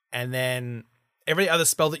 and then every other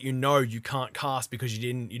spell that you can't cast because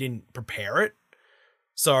you didn't prepare it.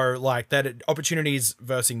 So like that opportunities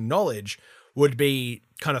versus knowledge would be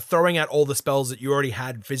kind of throwing out all the spells that you already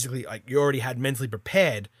had physically, like you already had mentally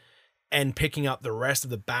prepared, and picking up the rest of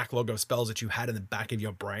the backlog of spells that you had in the back of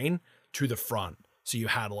your brain to the front. So you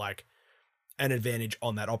had like an advantage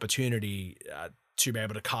on that opportunity to be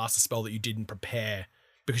able to cast a spell that you didn't prepare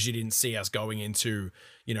because you didn't see us going into,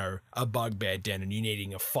 a bugbear den and you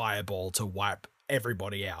needing a fireball to wipe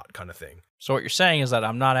everybody out kind of thing. So what you're saying is that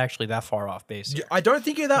I'm not actually that far off base here. I don't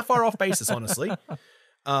think you're that far off basis, honestly.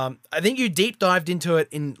 I think you deep dived into it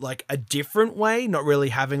in like a different way, not really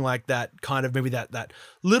having like that kind of maybe that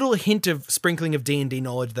little hint of sprinkling of D&D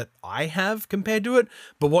knowledge that I have compared to it.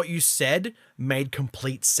 But what you said made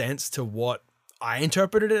complete sense to what I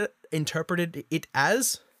interpreted it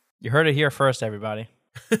as. You heard it here first, everybody.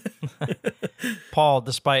 Paul,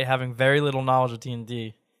 despite having very little knowledge of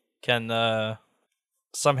D&D, can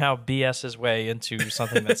somehow BS his way into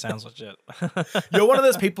something that sounds legit. You're one of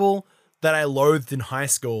those people that I loathed in high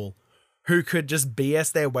school who could just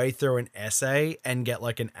BS their way through an essay and get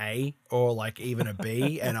like an A or like even a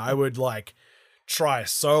B. And I would like try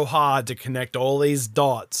so hard to connect all these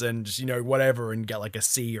dots and just, whatever, and get like a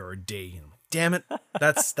C or a D. Damn it.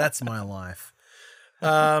 That's my life.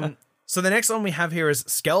 So the next one we have here is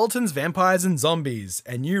skeletons, vampires, and zombies.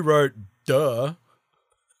 And you wrote, duh.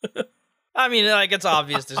 I mean, like, it's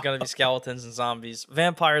obvious there's going to be skeletons and zombies.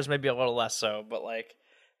 Vampires maybe a little less so, but like,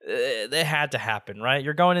 they had to happen, right?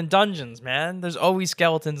 You're going in dungeons, man. There's always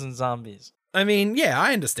skeletons and zombies. I mean, yeah,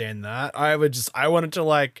 I understand that. I wanted to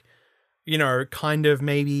like, kind of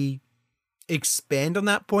maybe expand on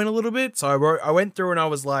that point a little bit. So I went through and I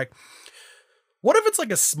was like, what if it's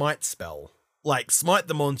like a smite spell? Like Smite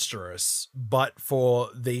the Monstrous, but for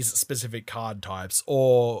these specific card types.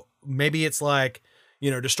 Or maybe it's like,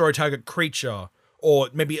 destroy target creature, or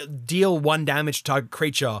maybe deal 1 damage to target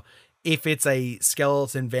creature if it's a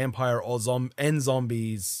skeleton, vampire, or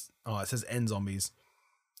zombies. Oh, it says zombies.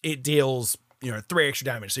 It deals, 3 extra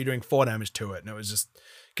damage, so you're doing 4 damage to it. And it was just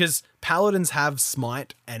because paladins have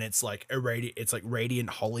smite, and it's like radiant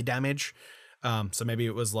holy damage. So maybe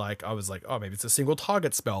it was like, I was like, oh, maybe it's a single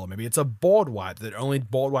target spell, or maybe it's a board wipe that only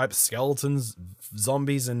board wipes skeletons,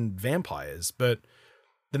 zombies, and vampires. But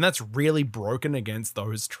then that's really broken against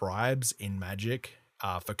those tribes in Magic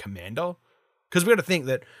for Commander. Because we got to think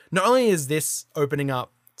that not only is this opening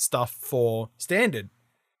up stuff for Standard,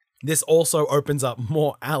 this also opens up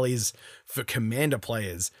more alleys for Commander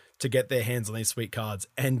players to get their hands on these sweet cards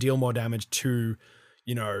and deal more damage to,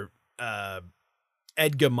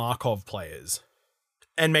 Edgar Markov players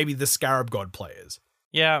and maybe the Scarab God players.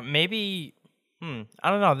 Yeah, maybe. I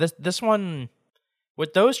don't know. This one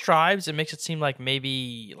with those tribes, it makes it seem like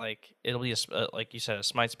maybe like it'll be like you said, a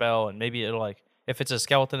smite spell, and maybe it'll like if it's a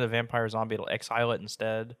skeleton, a vampire, zombie, it'll exile it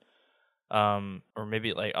instead. Or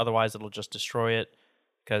maybe like otherwise it'll just destroy it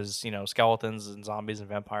because skeletons and zombies and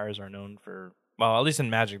vampires are known for, well, at least in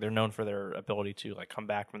Magic, they're known for their ability to like come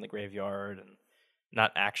back from the graveyard and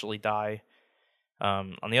not actually die.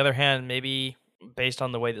 On the other hand, maybe based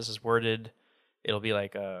on the way this is worded, it'll be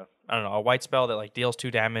like a white spell that like deals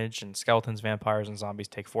 2 damage, and skeletons, vampires, and zombies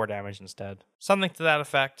take 4 damage instead. Something to that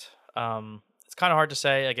effect. It's kind of hard to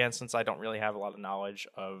say, again, since I don't really have a lot of knowledge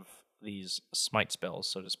of these smite spells,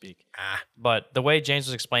 so to speak. But the way James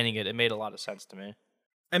was explaining it, it made a lot of sense to me.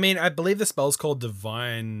 I mean, I believe the spell's called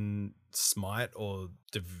Divine Smite or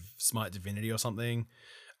Smite Divinity or something.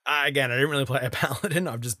 Again, I didn't really play a paladin.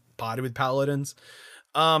 I've just partied with paladins.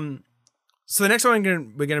 So the next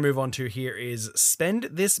one we're gonna move on to here is spend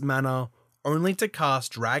this mana only to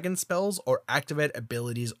cast dragon spells or activate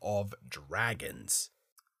abilities of dragons.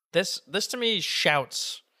 This to me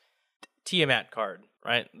shouts Tiamat card,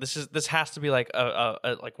 right? This has to be like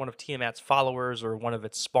a like one of Tiamat's followers or one of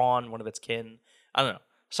its spawn, one of its kin. I don't know,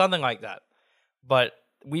 something like that. But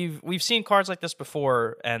we've seen cards like this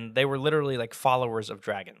before, and they were literally like followers of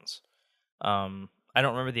dragons. I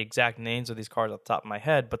don't remember the exact names of these cards off the top of my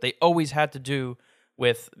head, but they always had to do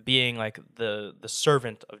with being like the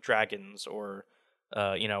servant of dragons or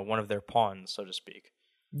one of their pawns, so to speak.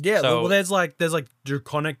 Yeah, well, there's like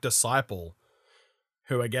Draconic Disciple,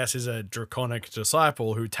 who I guess is a Draconic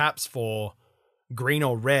Disciple who taps for green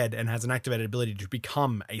or red and has an activated ability to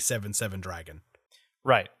become a 7/7 dragon.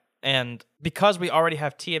 Right. And because we already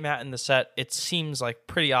have Tiamat in the set, it seems like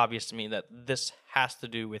pretty obvious to me that this has to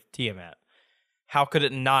do with Tiamat. How could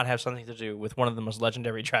it not have something to do with one of the most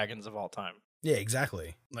legendary dragons of all time? Yeah,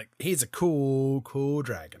 exactly. Like, he's a cool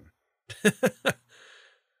dragon.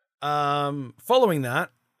 Following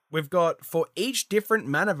that, we've got for each different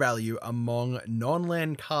mana value among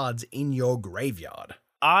non-land cards in your graveyard.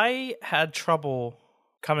 I had trouble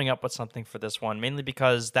coming up with something for this one, mainly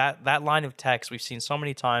because that line of text we've seen so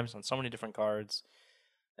many times on so many different cards,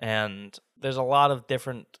 and there's a lot of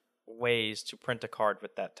different ways to print a card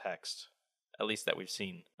with that text, at least that we've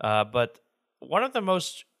seen. But one of the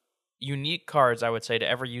most unique cards, I would say, to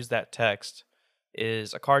ever use that text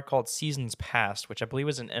is a card called Seasons Past, which I believe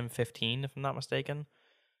is an M15, if I'm not mistaken.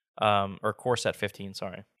 Or Core Set 15,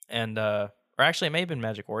 sorry. And, or actually, it may have been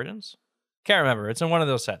Magic Origins. Can't remember. It's in one of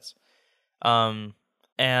those sets.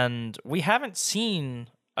 And we haven't seen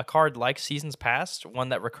a card like Seasons Past, one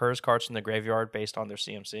that recurs cards from the graveyard based on their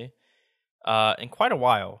CMC, in quite a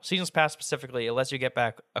while. Seasons Past specifically, it lets you get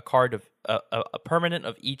back a card of a permanent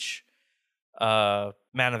of each mana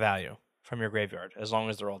value from your graveyard, as long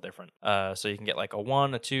as they're all different. So you can get like a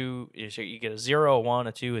 1, a 2, you get a 0, a 1,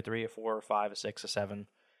 a 2, a 3, a 4, a 5, a 6, a 7,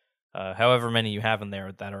 however many you have in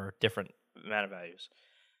there that are different mana values.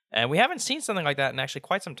 And we haven't seen something like that in actually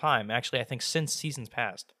quite some time. Actually, I think since Seasons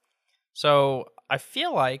Past. So I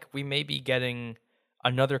feel like we may be getting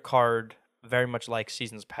another card very much like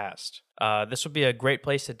Seasons Past. This would be a great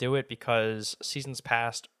place to do it because Seasons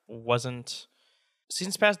Past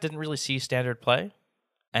didn't really see standard play.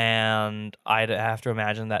 And I'd have to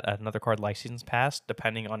imagine that another card like Seasons Past,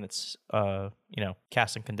 depending on its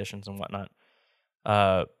casting conditions and whatnot,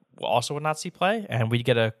 also would not see play, and we'd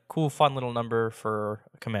get a cool, fun little number for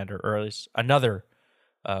Commander, or at least another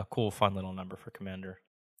cool, fun little number for Commander.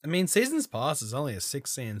 I mean, Seasons Past is only a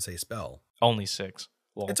 6 CMC spell. Only 6.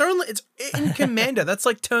 Lol. It's in Commander. That's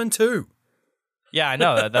like turn 2. Yeah, I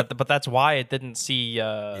know that, but that's why it didn't see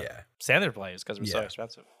standard plays, because it was so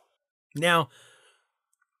expensive. Now,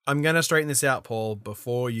 I'm gonna straighten this out, Paul,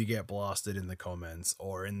 before you get blasted in the comments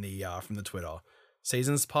or in the from the Twitter.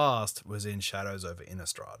 Seasons Past was in Shadows over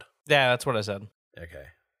Innistrad. Yeah, that's what I said. Okay.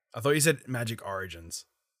 I thought you said Magic Origins.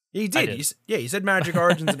 Yeah, you did. You said Magic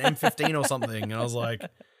Origins and M15 or something. And I was like,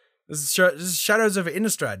 this is Shadows over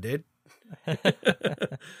Innistrad, dude.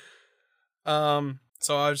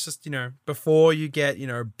 So I was just, before you get,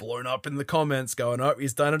 blown up in the comments going, oh,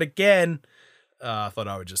 he's done it again. I thought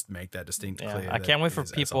I would just make that distinct clear. I can't wait for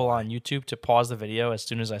people on YouTube to pause the video as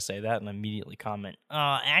soon as I say that and immediately comment,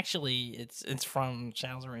 actually, it's from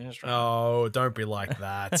Shadows over Innistrad. Oh, don't be like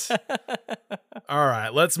that. All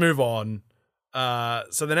right, let's move on.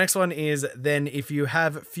 So the next one is, then if you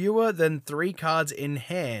have fewer than 3 cards in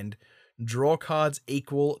hand, draw cards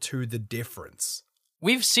equal to the difference.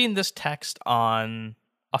 We've seen this text on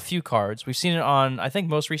a few cards. We've seen it on, I think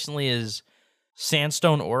most recently is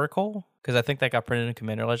Sandstone Oracle, because I think that got printed in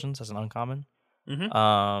Commander Legends as an uncommon.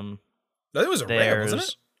 Mm-hmm. That was a rare, wasn't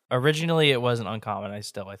it? Originally, it was an uncommon. I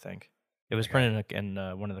think it was printed in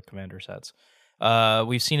one of the Commander sets.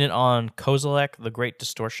 We've seen it on Kozilek, the Great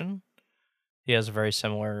Distortion. He has a very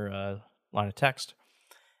similar line of text.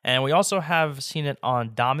 And we also have seen it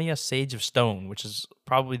on Damia, Sage of Stone, which is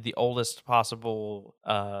probably the oldest possible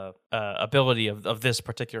ability of this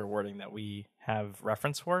particular wording that we have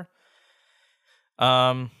reference for.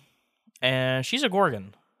 And she's a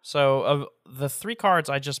Gorgon. So of the 3 cards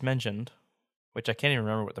I just mentioned, which I can't even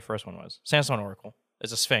remember what the first one was, Sandstone Oracle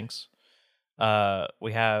is a Sphinx.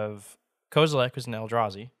 We have Kozilek, who's an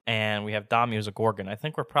Eldrazi, and we have Dami, who's a Gorgon. I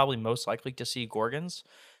think we're probably most likely to see Gorgons.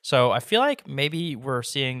 So I feel like maybe we're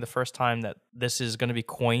seeing the first time that this is going to be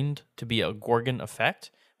coined to be a Gorgon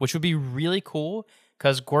effect, which would be really cool,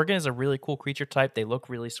 because Gorgon is a really cool creature type. They look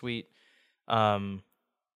really sweet. And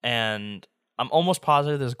I'm almost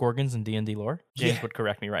positive there's Gorgons in D&D lore. James would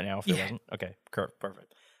correct me right now if there wasn't. Okay,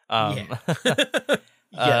 perfect.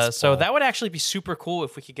 Yes, so that would actually be super cool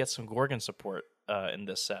if we could get some Gorgon support in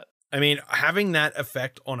this set. I mean, having that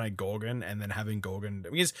effect on a Gorgon and then having Gorgon,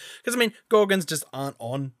 because I mean, Gorgons just aren't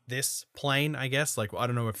on this plane, I guess. Like, I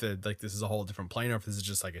don't know if this is a whole different plane or if this is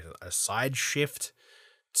just like a side shift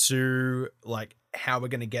to like how we're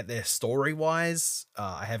gonna get there story wise.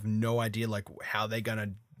 I have no idea like how they're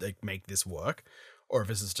gonna like make this work, or if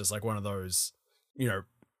this is just like one of those, in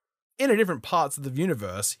a different parts of the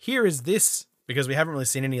universe. Here is this, because we haven't really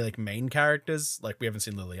seen any like main characters. Like, we haven't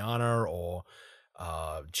seen Liliana or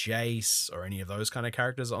Jace or any of those kind of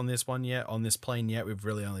characters on this plane yet. We've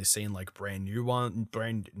really only seen like brand new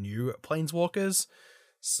planeswalkers.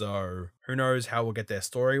 So who knows how we'll get there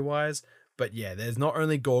story wise. But yeah, there's not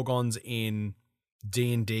only Gorgons in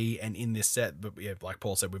D&D and in this set, but yeah, like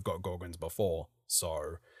Paul said, we've got Gorgons before,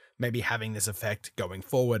 so maybe having this effect going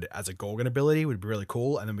forward as a Gorgon ability would be really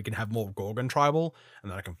cool, and then we can have more Gorgon tribal,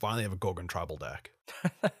 and then I can finally have a Gorgon tribal deck.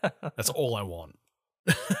 That's all I want.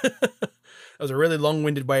 That was a really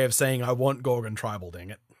long-winded way of saying I want Gorgon tribal,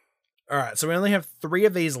 dang it. Alright, so we only have 3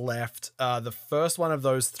 of these left. The first one of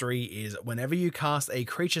those 3 is whenever you cast a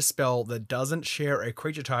creature spell that doesn't share a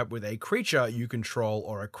creature type with a creature you control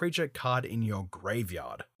or a creature card in your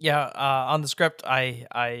graveyard. Yeah, on the script,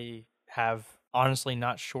 I have honestly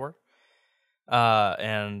not sure.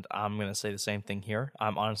 And I'm going to say the same thing here.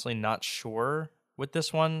 I'm honestly not sure with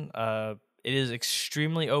this one. It is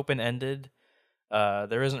extremely open-ended.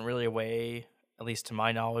 There isn't really a way, at least to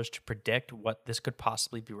my knowledge, to predict what this could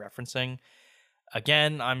possibly be referencing.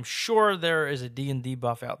 Again, I'm sure there is a D&D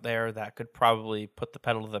buff out there that could probably put the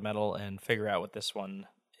pedal to the metal and figure out what this one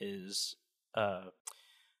is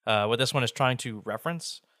trying to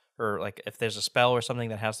reference, or like if there's a spell or something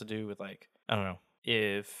that has to do with, like, I don't know,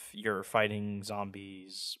 if you're fighting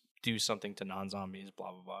zombies, do something to non-zombies,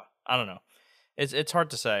 blah blah blah. I don't know. It's hard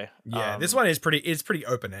to say. Yeah, this one is pretty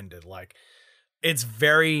open-ended. Like, it's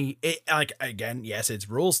very, like, again, yes, it's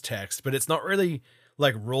rules text, but it's not really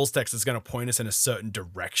like rules text is going to point us in a certain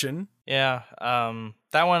direction. Yeah,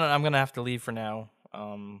 that one I'm going to have to leave for now.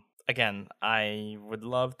 Again, I would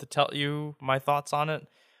love to tell you my thoughts on it,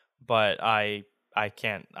 but I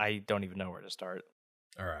can't. I don't even know where to start.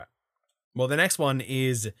 All right. Well, the next one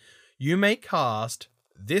is you may cast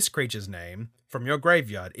this creature's name from your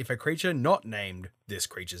graveyard if a creature not named this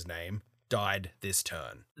creature's name died this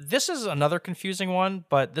turn. This is another confusing one,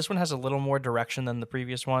 but this one has a little more direction than the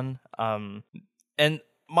previous one. And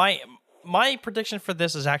my prediction for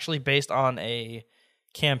this is actually based on a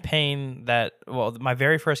campaign my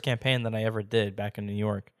very first campaign that I ever did back in New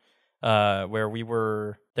York,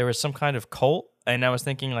 where there was some kind of cult, and I was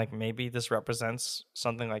thinking, like, maybe this represents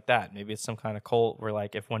something like that. Maybe it's some kind of cult where,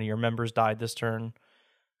 like, if one of your members died this turn,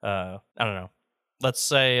 I don't know. Let's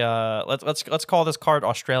say let's call this card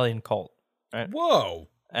Australian Cult. Right? Whoa.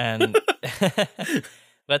 And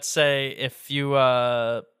let's say if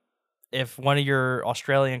one of your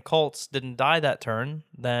Australian cults didn't die that turn,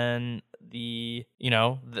 then the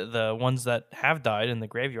ones that have died in the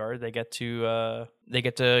graveyard, they get to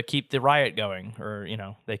keep the riot going, or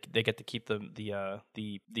they get to keep the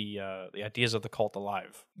ideas of the cult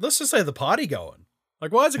alive. Let's just say the party going.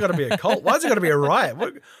 Like, why has it got to be a cult? Why has it got to be a riot?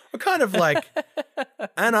 What kind of, like,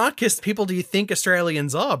 anarchist people do you think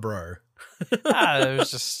Australians are, bro? It was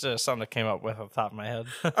just something that came up with off the top of my head.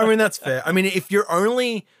 I mean, that's fair. I mean, if your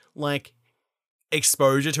only, like,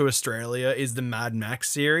 exposure to Australia is the Mad Max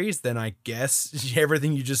series, then I guess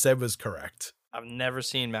everything you just said was correct. I've never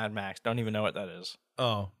seen Mad Max. Don't even know what that is.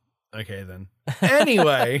 Oh, okay then.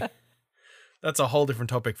 Anyway, that's a whole different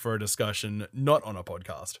topic for a discussion, not on a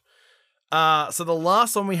podcast. So the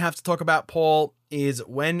last one we have to talk about, Paul, is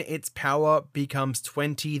when its power becomes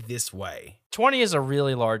 20 this way. 20 is a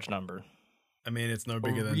really large number. I mean, it's no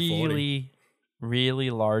bigger than 40. Really,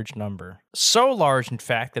 really large number. So large, in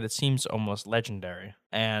fact, that it seems almost legendary.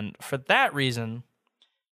 And for that reason,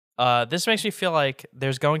 this makes me feel like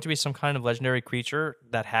there's going to be some kind of legendary creature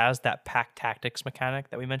that has that pack tactics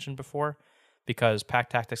mechanic that we mentioned before, because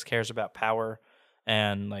pack tactics cares about power.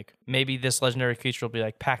 And, like, maybe this legendary creature will be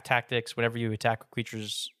like pack tactics. Whenever you attack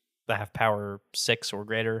creatures that have power 6 or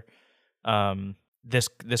greater,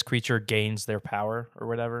 this creature gains their power or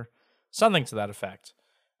whatever, something to that effect.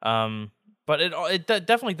 But it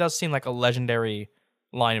definitely does seem like a legendary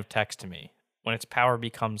line of text to me. When its power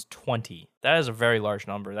becomes 20, that is a very large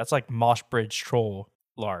number. That's like Moss Bridge Troll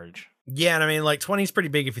large. Yeah, and I mean, like, 20 is pretty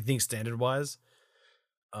big if you think standard wise.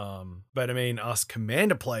 But I mean, us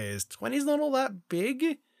commander players, 20 is not all that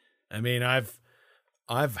big. I mean, I've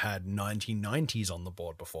had 1990s on the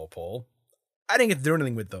board before, Paul. I didn't get to do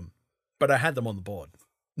anything with them, but I had them on the board.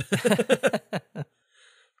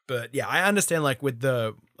 But yeah, I understand, like, with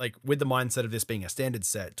the mindset of this being a standard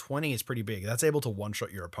set, 20 is pretty big. That's able to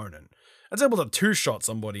one-shot your opponent. That's able to two-shot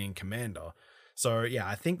somebody in commander. So yeah,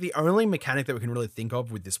 I think the only mechanic that we can really think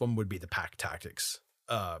of with this one would be the pack tactics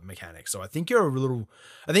mechanic. So I think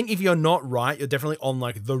I think if you're not right, you're definitely on,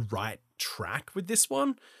 like, the right track with this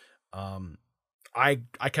one. I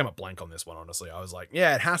came up blank on this one, honestly. I was like,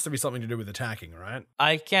 yeah, it has to be something to do with attacking, right?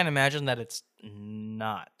 I can't imagine that it's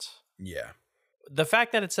not. Yeah. The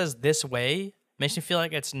fact that it says this way makes me feel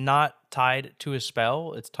like it's not tied to a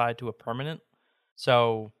spell, it's tied to a permanent.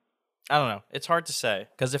 So I don't know. It's hard to say,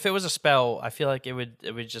 because if it was a spell, I feel like it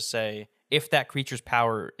would just say if that creature's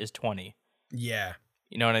power is 20. Yeah.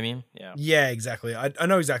 You know what I mean? Yeah. Yeah, exactly. I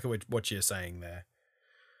know exactly what you're saying there.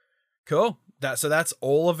 Cool. That's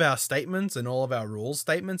all of our statements and all of our rules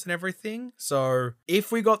statements and everything. So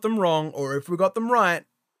if we got them wrong or if we got them right,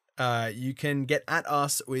 you can get at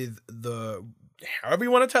us with however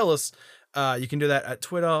you want to tell us. You can do that at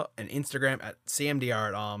Twitter and Instagram at CMDR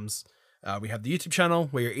at Arms. We have the YouTube channel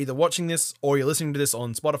where you're either watching this or you're listening to this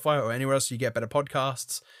on Spotify or anywhere else you get better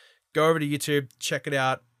podcasts. Go over to YouTube, check it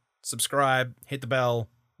out, subscribe, hit the bell,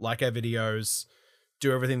 like our videos,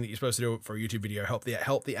 do everything that you're supposed to do for a YouTube video. Help the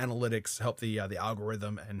analytics, help the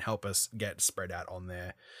algorithm, and help us get spread out on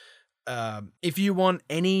there. If you want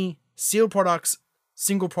any sealed products,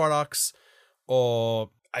 single products,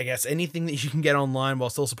 or I guess anything that you can get online while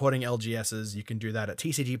still supporting LGSs, you can do that at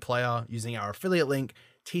TCG Player using our affiliate link,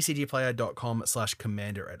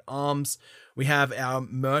 tcgplayer.com/commander@arms. We have our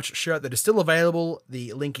merch shirt that is still available.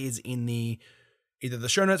 The link is in either the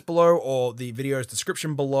show notes below or the video's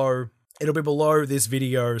description below. It'll be below this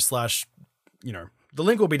video / the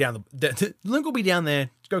link will be down the link will be down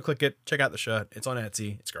there. Go click it, check out the shirt. It's on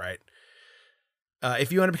Etsy. It's great.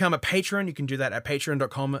 If you want to become a patron, you can do that at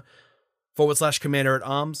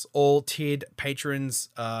patreon.com/commander@arms. All tiered patrons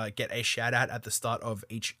get a shout out at the start of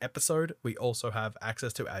each episode. We also have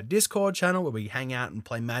access to our Discord channel where we hang out and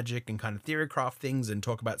play Magic and kind of theorycraft things and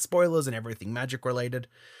talk about spoilers and everything Magic related.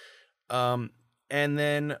 And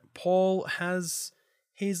then Paul has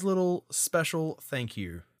his little special thank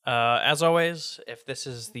you. As always, if this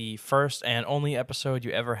is the first and only episode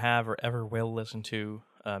you ever have or ever will listen to,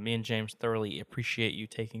 me and James thoroughly appreciate you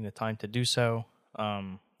taking the time to do so.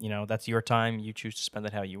 That's your time. You choose to spend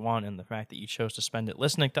it how you want, and the fact that you chose to spend it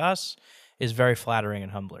listening to us is very flattering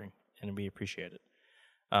and humbling, and we appreciate it.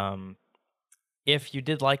 If you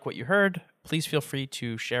did like what you heard, please feel free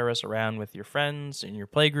to share us around with your friends in your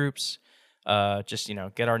playgroups. Just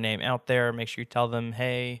get our name out there. Make sure you tell them,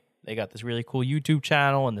 hey, they got this really cool YouTube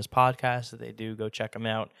channel and this podcast that they do. Go check them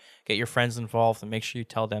out. Get your friends involved, and make sure you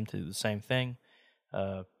tell them to do the same thing.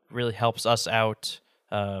 Really helps us out.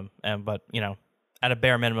 But at a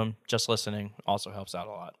bare minimum, just listening also helps out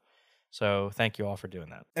a lot. So thank you all for doing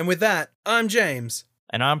that. And with that, I'm James.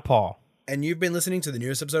 And I'm Paul. And you've been listening to the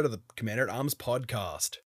newest episode of the Commander at Arms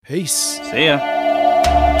podcast. Peace. See ya.